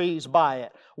 olive trees by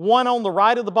it, one on the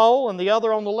right of the bowl and the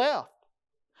other on the left.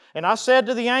 And I said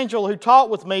to the angel who talked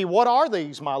with me, what are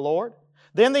these, my Lord?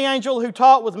 Then the angel who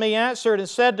talked with me answered and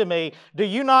said to me, do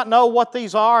you not know what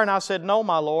these are? And I said, no,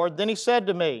 my Lord. Then he said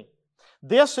to me,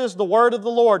 this is the word of the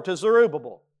Lord to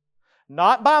Zerubbabel.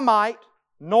 Not by might,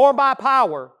 nor by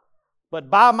power, but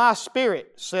by my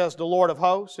Spirit, says the Lord of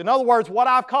hosts. In other words, what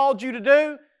I've called you to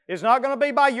do is not going to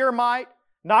be by your might,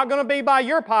 not going to be by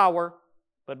your power,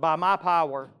 but by my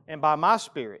power and by my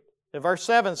Spirit. And verse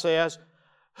 7 says,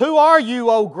 who are you,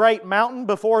 O great mountain?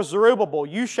 Before Zerubbabel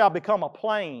you shall become a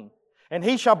plain, and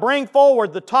he shall bring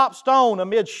forward the top stone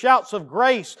amid shouts of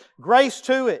grace, grace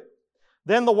to it.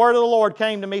 Then the word of the Lord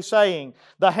came to me, saying,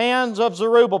 the hands of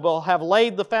Zerubbabel have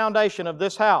laid the foundation of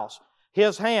this house.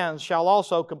 His hands shall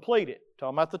also complete it.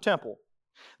 Talking about the temple.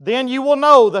 Then you will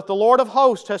know that the Lord of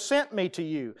hosts has sent me to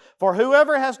you. For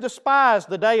whoever has despised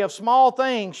the day of small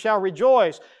things shall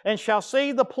rejoice, and shall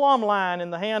see the plumb line in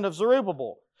the hand of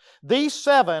Zerubbabel. These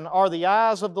 7 are the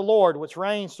eyes of the Lord, which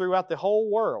reigns throughout the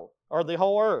whole world, or the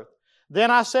whole earth.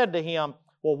 Then I said to him,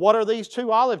 well, what are these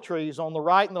 2 olive trees on the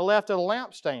right and the left of the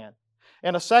lampstand?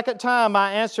 And a second time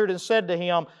I answered and said to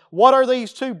him, what are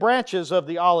these 2 branches of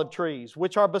the olive trees,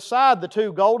 which are beside the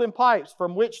 2 golden pipes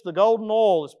from which the golden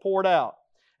oil is poured out?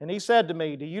 And he said to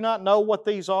me, do you not know what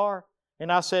these are?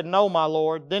 And I said, no, my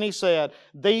Lord. Then he said,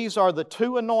 these are the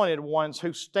 2 anointed ones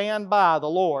who stand by the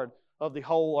Lord of the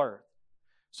whole earth.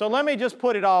 So let me just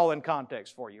put it all in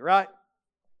context for you, right?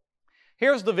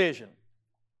 Here's the vision.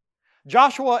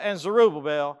 Joshua and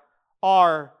Zerubbabel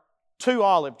are two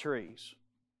olive trees.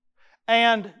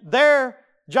 And their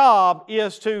job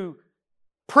is to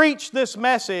preach this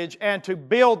message and to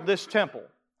build this temple.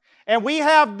 And we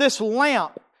have this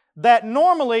lamp that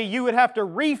normally you would have to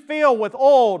refill with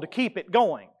oil to keep it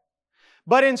going.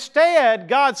 But instead,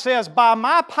 God says, by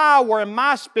my power and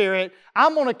my Spirit,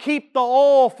 I'm going to keep the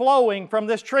oil flowing from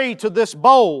this tree to this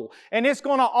bowl. And it's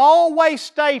going to always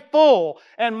stay full.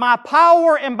 And my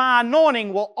power and my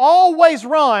anointing will always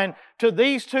run to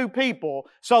these two people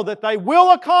so that they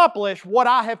will accomplish what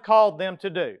I have called them to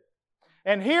do.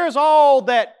 And here's all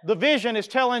that the vision is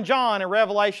telling John in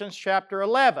Revelation chapter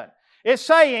 11. It's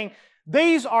saying,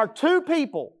 these are two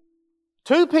people,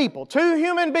 two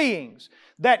human beings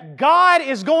that God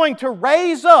is going to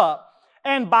raise up,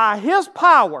 and by His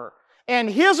power and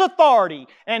His authority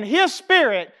and His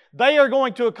Spirit, they are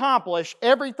going to accomplish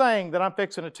everything that I'm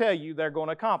fixing to tell you they're going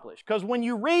to accomplish. Because when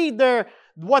you read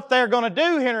what they're going to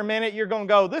do here in a minute, you're going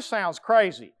to go, this sounds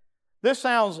crazy. This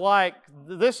sounds like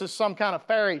this is some kind of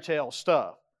fairy tale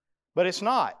stuff. But it's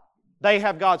not. They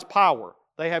have God's power.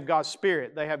 They have God's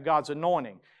Spirit. They have God's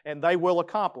anointing. And they will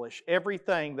accomplish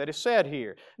everything that is said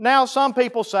here. Now, some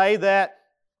people say that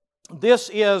this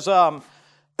is,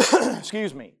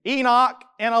 Enoch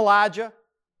and Elijah.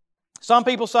 Some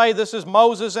people say this is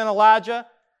Moses and Elijah.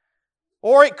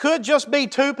 Or it could just be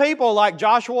two people like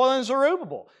Joshua and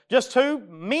Zerubbabel. Just two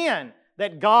men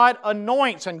that God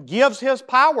anoints and gives His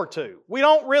power to. We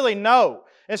don't really know.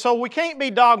 And so we can't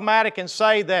be dogmatic and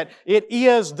say that it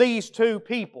is these two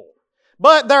people.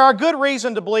 But there are good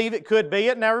reason to believe it could be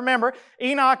it. Now remember,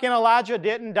 Enoch and Elijah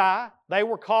didn't die. They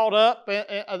were called up.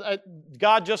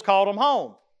 God just called them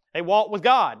home. They walked with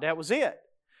God. That was it.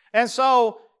 And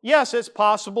so, yes, it's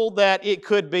possible that it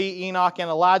could be Enoch and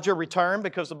Elijah returned,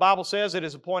 because the Bible says it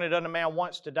is appointed unto man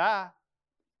once to die.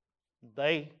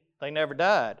 They never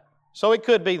died. So it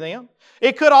could be them.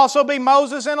 It could also be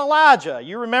Moses and Elijah.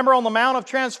 You remember on the Mount of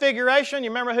Transfiguration, you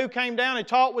remember who came down and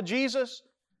talked with Jesus?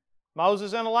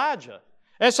 Moses and Elijah.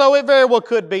 And so it very well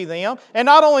could be them. And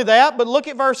not only that, but look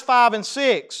at verse 5 and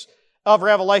 6 of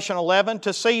Revelation 11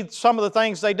 to see some of the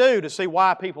things they do, to see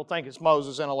why people think it's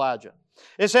Moses and Elijah.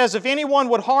 It says, if anyone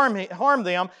would harm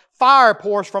them, fire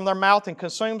pours from their mouth and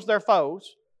consumes their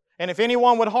foes. And if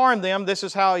anyone would harm them, this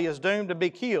is how he is doomed to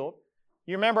be killed.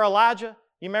 You remember Elijah?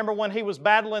 You remember when he was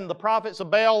battling the prophets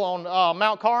of Baal on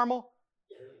Mount Carmel?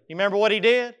 You remember what he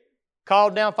did?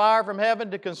 Called down fire from heaven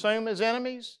to consume his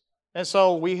enemies. And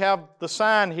so we have the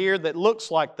sign here that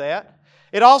looks like that.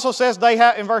 It also says they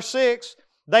have, in verse 6,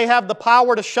 they have the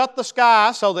power to shut the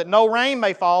sky so that no rain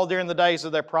may fall during the days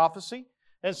of their prophecy.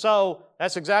 And so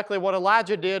that's exactly what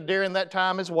Elijah did during that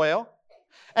time as well.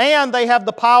 And they have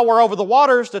the power over the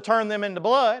waters to turn them into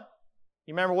blood.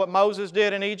 You remember what Moses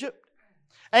did in Egypt?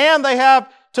 And they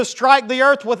have to strike the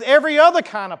earth with every other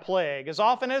kind of plague as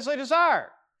often as they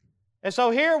desire. And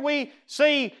so here we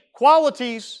see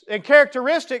qualities and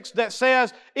characteristics that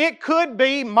says it could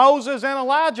be Moses and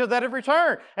Elijah that have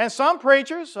returned. And some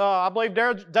preachers, I believe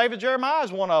David Jeremiah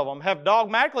is one of them, have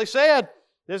dogmatically said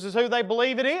this is who they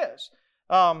believe it is.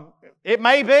 It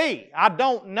may be. I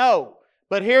don't know.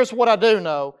 But here's what I do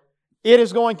know. It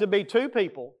is going to be two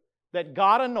people that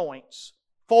God anoints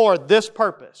for this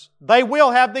purpose. They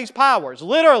will have these powers.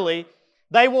 Literally,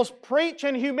 they will preach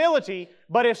in humility,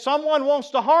 but if someone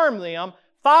wants to harm them,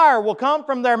 fire will come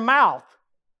from their mouth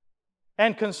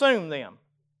and consume them.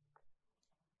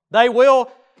 They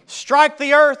will strike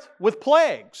the earth with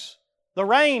plagues. The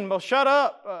rain will shut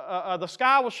up, the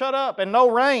sky will shut up and no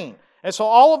rain. And so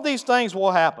all of these things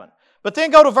will happen. But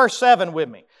then go to verse 7 with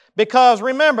me. Because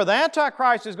remember, the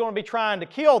Antichrist is going to be trying to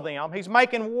kill them. He's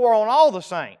making war on all the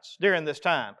saints during this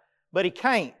time. But he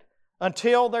can't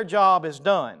until their job is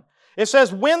done. It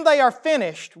says, when they are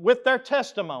finished with their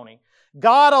testimony,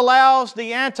 God allows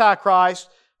the Antichrist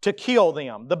to kill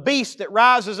them, the beast that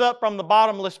rises up from the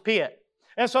bottomless pit.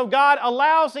 And so God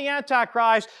allows the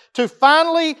Antichrist to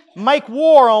finally make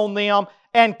war on them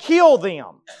and kill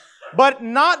them, but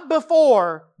not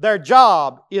before their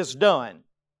job is done.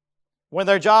 When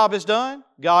their job is done,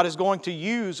 God is going to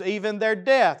use even their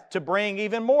death to bring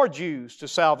even more Jews to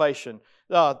salvation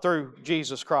through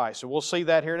Jesus Christ. And we'll see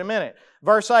that here in a minute.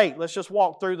 Verse 8, let's just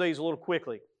walk through these a little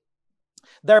quickly.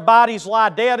 Their bodies lie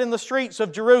dead in the streets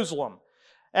of Jerusalem.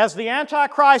 As the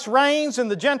Antichrist reigns and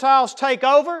the Gentiles take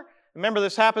over, remember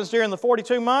this happens during the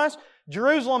 42 months,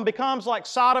 Jerusalem becomes like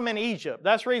Sodom and Egypt.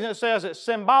 That's the reason it says it's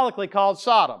symbolically called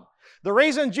Sodom. The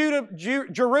reason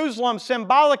Jerusalem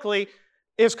symbolically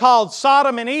is called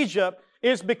Sodom and Egypt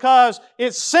is because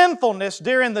its sinfulness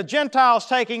during the Gentiles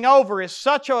taking over is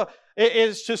such a It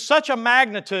is to such a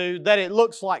magnitude that it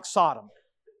looks like Sodom.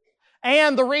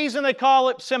 And the reason they call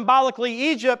it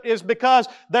symbolically Egypt is because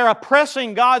they're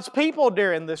oppressing God's people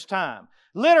during this time.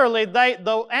 Literally,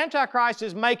 the Antichrist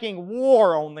is making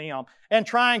war on them and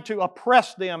trying to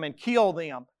oppress them and kill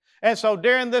them. And so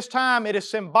during this time, it is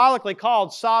symbolically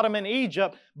called Sodom and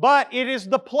Egypt, but it is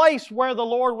the place where the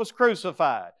Lord was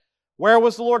crucified. Where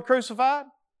was the Lord crucified?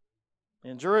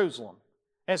 In Jerusalem.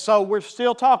 And so we're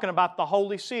still talking about the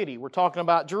holy city. We're talking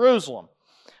about Jerusalem.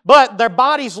 But their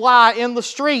bodies lie in the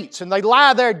streets, and they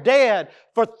lie there dead.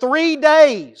 For 3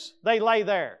 days they lay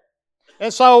there.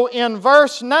 And so in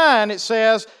verse 9 it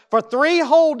says, for 3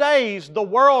 whole days the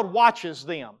world watches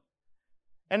them.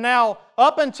 And now,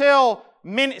 up until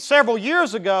several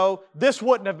years ago, this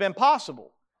wouldn't have been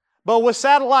possible. But with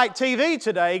satellite TV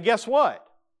today, guess what?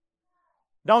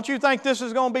 Don't you think this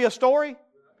is going to be a story?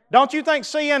 Don't you think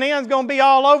CNN is going to be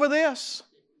all over this?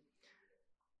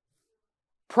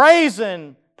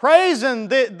 Praising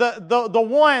the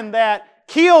one that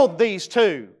killed these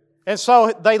two. And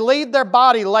so they leave their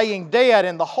body laying dead,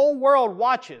 and the whole world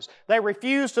watches. They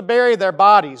refuse to bury their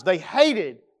bodies. They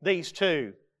hated these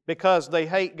two because they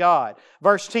hate God.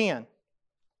 Verse 10.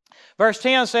 Verse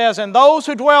 10 says, and those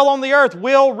who dwell on the earth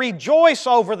will rejoice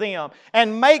over them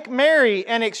and make merry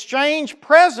and exchange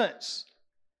presents.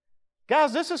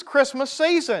 Guys, this is Christmas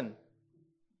season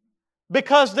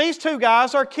because these two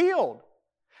guys are killed.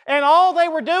 And all they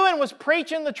were doing was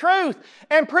preaching the truth,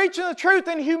 and preaching the truth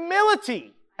in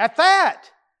humility at that.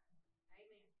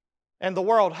 And the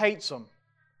world hates them,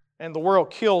 and the world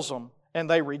kills them, and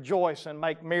they rejoice and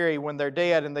make merry when they're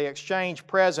dead, and they exchange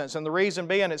presents. And the reason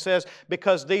being, it says,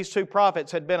 because these two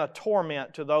prophets had been a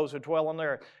torment to those who dwell on the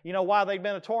earth. You know why they'd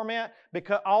been a torment?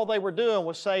 Because all they were doing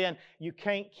was saying, you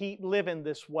can't keep living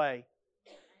this way.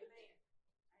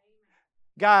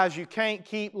 Guys, you can't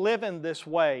keep living this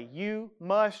way. You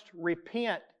must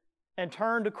repent and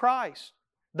turn to Christ.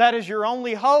 That is your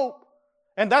only hope.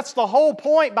 And that's the whole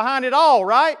point behind it all,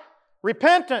 right?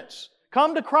 Repentance.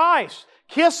 Come to Christ.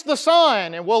 Kiss the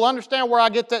Son. And we'll understand where I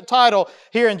get that title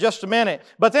here in just a minute.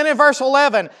 But then in verse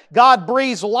 11, God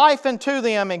breathes life into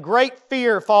them, and great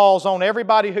fear falls on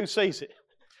everybody who sees it.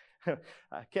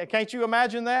 Can't you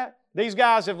imagine that? These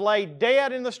guys have laid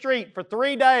dead in the street for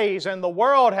 3 days, and the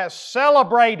world has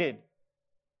celebrated.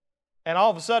 And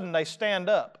all of a sudden they stand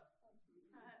up.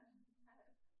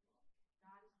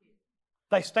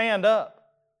 They stand up.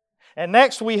 And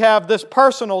next we have this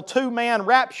personal 2-man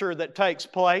rapture that takes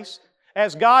place.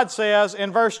 As God says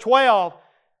in verse 12,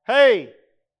 hey,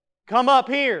 come up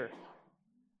here.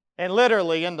 And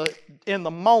literally in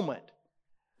the moment,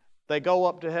 they go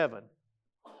up to heaven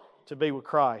to be with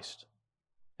Christ.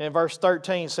 And verse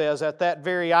 13 says, at that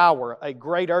very hour, a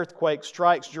great earthquake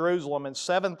strikes Jerusalem, and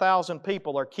 7,000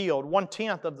 people are killed.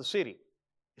 1/10 of the city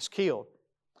is killed.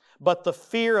 But the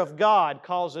fear of God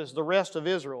causes the rest of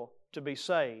Israel to be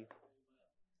saved.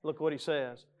 Look what he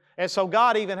says. And so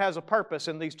God even has a purpose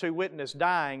in these two witnesses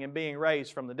dying and being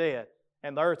raised from the dead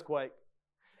and the earthquake.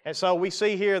 And so we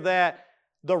see here that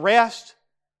the rest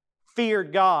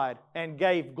feared God and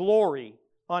gave glory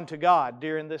unto God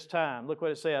during this time. Look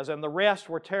what it says. And the rest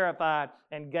were terrified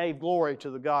and gave glory to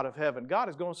the God of heaven. God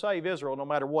is going to save Israel no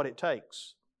matter what it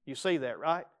takes. You see that,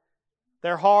 right?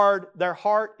 Their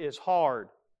heart is hard.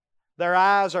 Their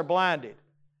eyes are blinded.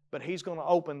 But He's going to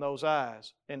open those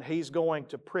eyes, and He's going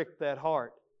to prick that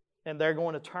heart, and they're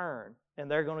going to turn, and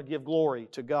they're going to give glory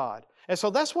to God. And so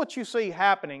that's what you see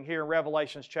happening here in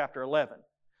Revelation chapter 11.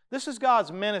 This is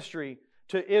God's ministry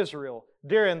to Israel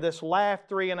during this last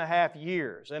 3.5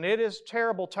 years. And it is a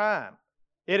terrible time.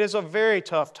 It is a very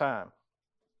tough time.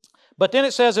 But then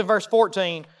it says in verse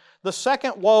 14, the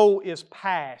second woe is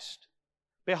past.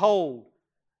 Behold,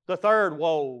 the third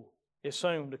woe is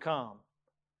soon to come.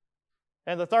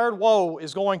 And the third woe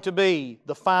is going to be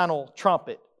the final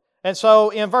trumpet. And so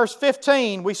in verse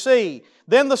 15 we see,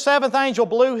 then the seventh angel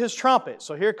blew his trumpet.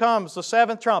 So here comes the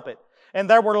seventh trumpet. And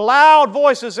there were loud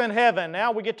voices in heaven.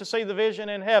 Now we get to see the vision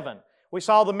in heaven. We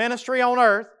saw the ministry on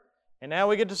earth, and now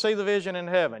we get to see the vision in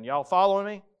heaven. Y'all following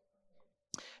me?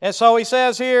 And so he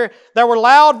says here, there were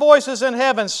loud voices in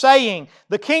heaven saying,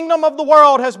 the kingdom of the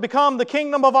world has become the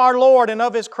kingdom of our Lord and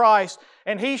of His Christ,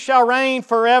 and He shall reign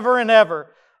forever and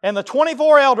ever. And the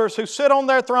 24 elders who sit on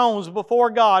their thrones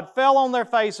before God fell on their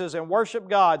faces and worshiped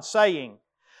God, saying,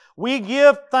 we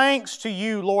give thanks to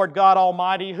You, Lord God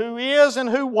Almighty, who is and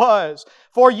who was,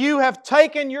 for You have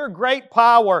taken Your great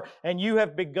power and You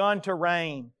have begun to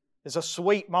reign. It's a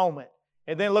sweet moment.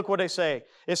 And then look what they say.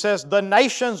 It says, the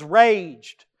nations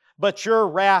raged, but Your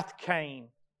wrath came.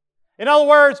 In other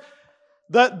words,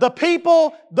 The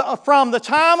people from the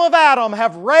time of Adam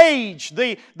have raged.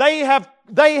 They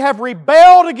have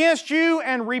rebelled against you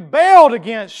and rebelled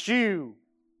against you.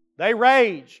 They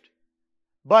raged.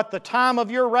 But the time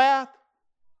of your wrath,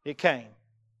 it came.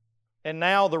 And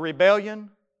now the rebellion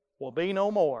will be no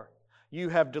more. You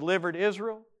have delivered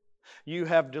Israel. You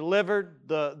have delivered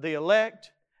the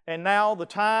elect. And now the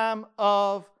time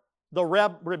of the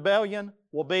rebellion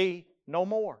will be no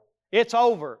more. It's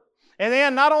over. And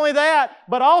then not only that,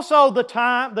 but also the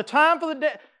time for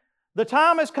the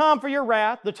time has come for your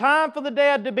wrath. The time for the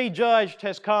dead to be judged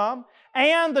has come.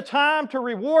 And the time to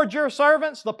reward your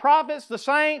servants, the prophets, the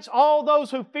saints, all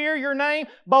those who fear your name,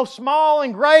 both small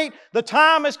and great. The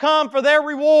time has come for their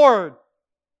reward.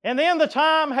 And then the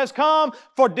time has come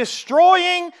for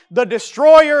destroying the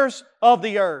destroyers of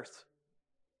the earth.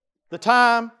 The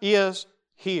time is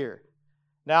here.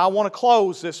 Now I want to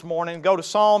close this morning and go to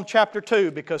Psalm chapter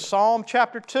 2, because Psalm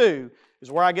chapter 2 is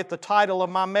where I get the title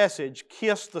of my message,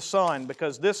 Kiss the Son,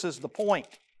 because this is the point.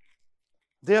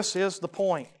 This is the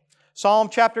point. Psalm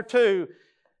chapter 2,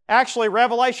 actually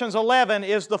Revelations 11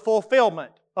 is the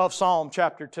fulfillment of Psalm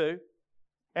chapter 2.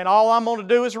 And all I'm going to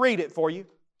do is read it for you.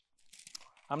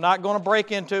 I'm not going to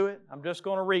break into it. I'm just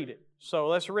going to read it. So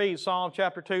let's read Psalm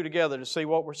chapter 2 together to see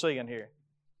what we're seeing here.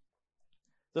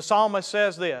 The psalmist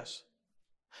says this: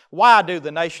 why do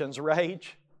the nations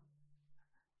rage?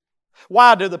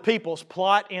 Why do the peoples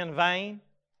plot in vain?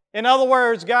 In other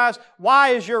words, guys, why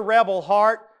is your rebel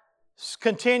heart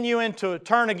continuing to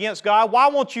turn against God? Why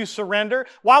won't you surrender?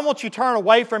 Why won't you turn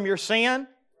away from your sin?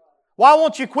 Why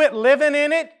won't you quit living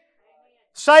in it?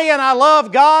 Saying, I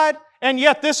love God, and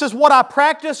yet this is what I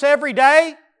practice every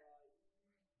day?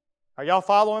 Are y'all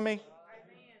following me?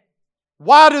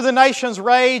 Why do the nations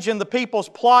rage and the peoples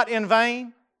plot in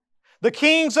vain? The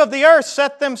kings of the earth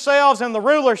set themselves, and the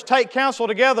rulers take counsel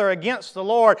together against the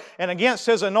Lord and against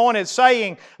His anointed,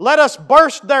 saying, let us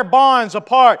burst their bonds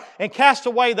apart and cast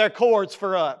away their cords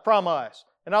from us.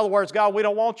 In other words, God, we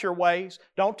don't want your ways.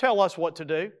 Don't tell us what to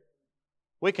do.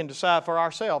 We can decide for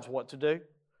ourselves what to do.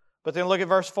 But then look at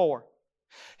verse 4.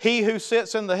 He who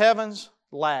sits in the heavens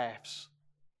laughs,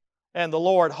 and the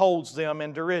Lord holds them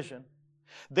in derision.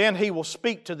 Then He will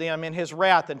speak to them in His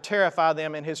wrath and terrify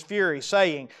them in His fury,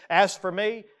 saying, as for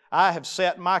me, I have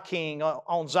set my King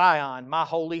on Zion, my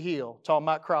holy hill. Talking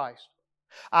about Christ.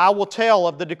 I will tell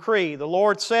of the decree. The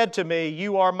Lord said to me,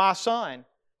 you are my son.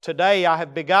 Today I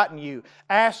have begotten you.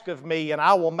 Ask of me, and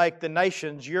I will make the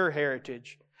nations your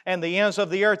heritage, and the ends of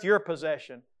the earth your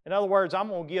possession. In other words, I'm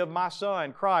going to give my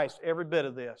son, Christ, every bit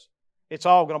of this. It's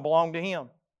all going to belong to Him.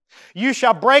 You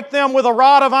shall break them with a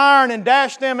rod of iron and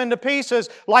dash them into pieces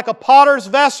like a potter's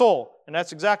vessel. And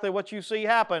that's exactly what you see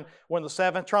happen when the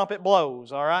seventh trumpet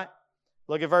blows, all right?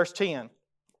 Look at verse 10.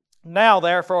 Now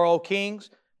therefore, O kings,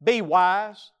 be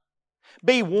wise.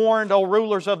 Be warned, O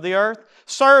rulers of the earth.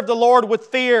 Serve the Lord with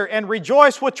fear and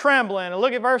rejoice with trembling. And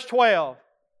look at verse 12.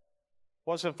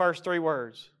 What's the first three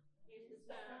words?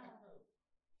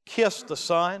 Kiss the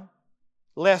Son,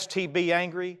 lest He be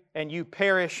angry and you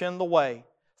perish in the way,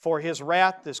 for His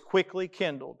wrath is quickly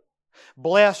kindled.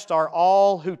 Blessed are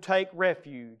all who take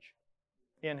refuge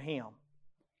in Him.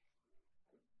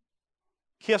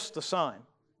 Kiss the Son.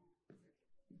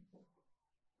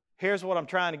 Here's what I'm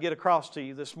trying to get across to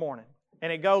you this morning.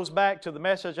 And it goes back to the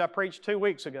message I preached 2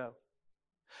 weeks ago.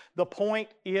 The point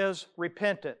is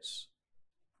repentance.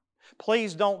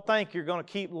 Please don't think you're going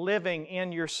to keep living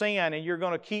in your sin and you're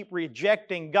going to keep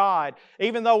rejecting God,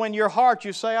 even though in your heart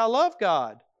you say, I love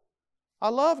God. I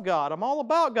love God. I'm all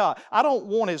about God. I don't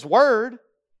want His Word.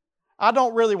 I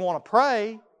don't really want to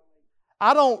pray.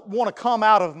 I don't want to come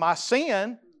out of my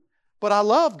sin, but I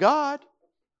love God.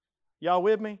 Y'all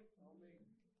with me?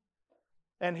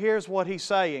 And here's what He's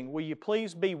saying. Will you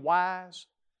please be wise?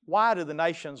 Why do the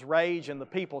nations rage and the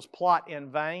peoples plot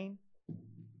in vain?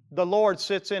 The Lord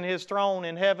sits in His throne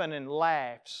in heaven and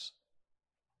laughs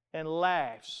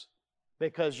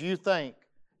because you think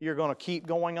you're going to keep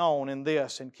going on in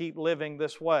this and keep living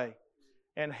this way.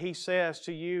 And He says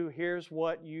to you, here's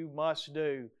what you must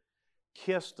do.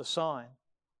 Kiss the Son.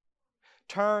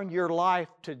 Turn your life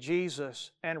to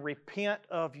Jesus and repent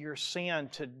of your sin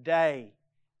today.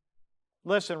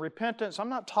 Listen, repentance, I'm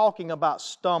not talking about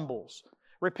stumbles.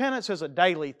 Repentance is a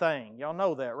daily thing. Y'all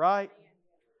know that, right?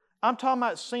 I'm talking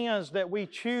about sins that we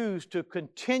choose to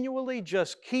continually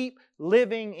just keep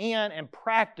living in and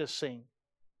practicing.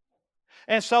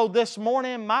 And so this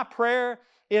morning, my prayer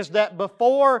is that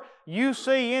before you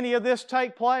see any of this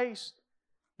take place,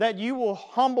 that you will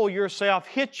humble yourself,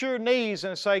 hit your knees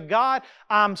and say, God,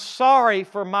 I'm sorry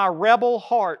for my rebel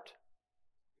heart.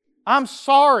 I'm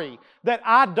sorry that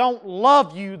I don't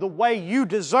love you the way you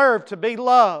deserve to be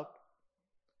loved.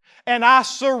 And I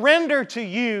surrender to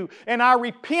you, and I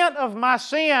repent of my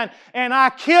sin, and I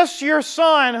kiss your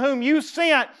Son whom you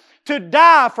sent to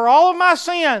die for all of my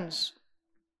sins.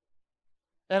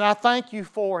 And I thank you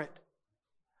for it.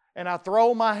 And I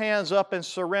throw my hands up and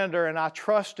surrender, and I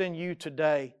trust in you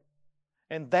today.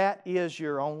 And that is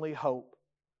your only hope.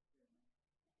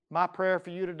 My prayer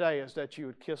for you today is that you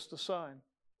would kiss the Son.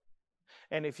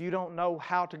 And if you don't know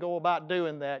how to go about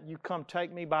doing that, you come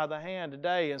take me by the hand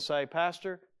today and say,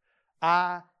 Pastor,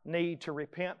 I need to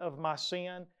repent of my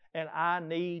sin and I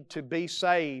need to be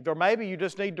saved. Or maybe you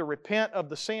just need to repent of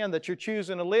the sin that you're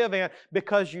choosing to live in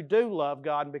because you do love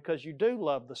God and because you do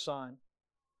love the Son.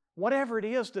 Whatever it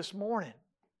is this morning,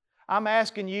 I'm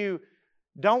asking you,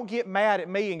 don't get mad at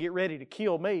me and get ready to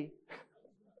kill me.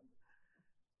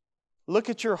 Look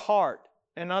at your heart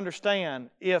and understand,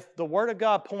 if the Word of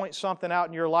God points something out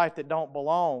in your life that don't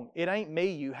belong, it ain't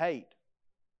me you hate.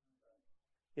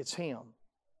 It's Him.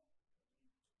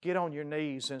 Get on your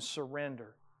knees and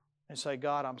surrender and say,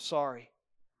 God, I'm sorry.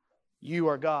 You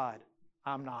are God.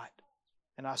 I'm not.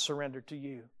 And I surrender to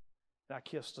you. And I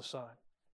kiss the Son.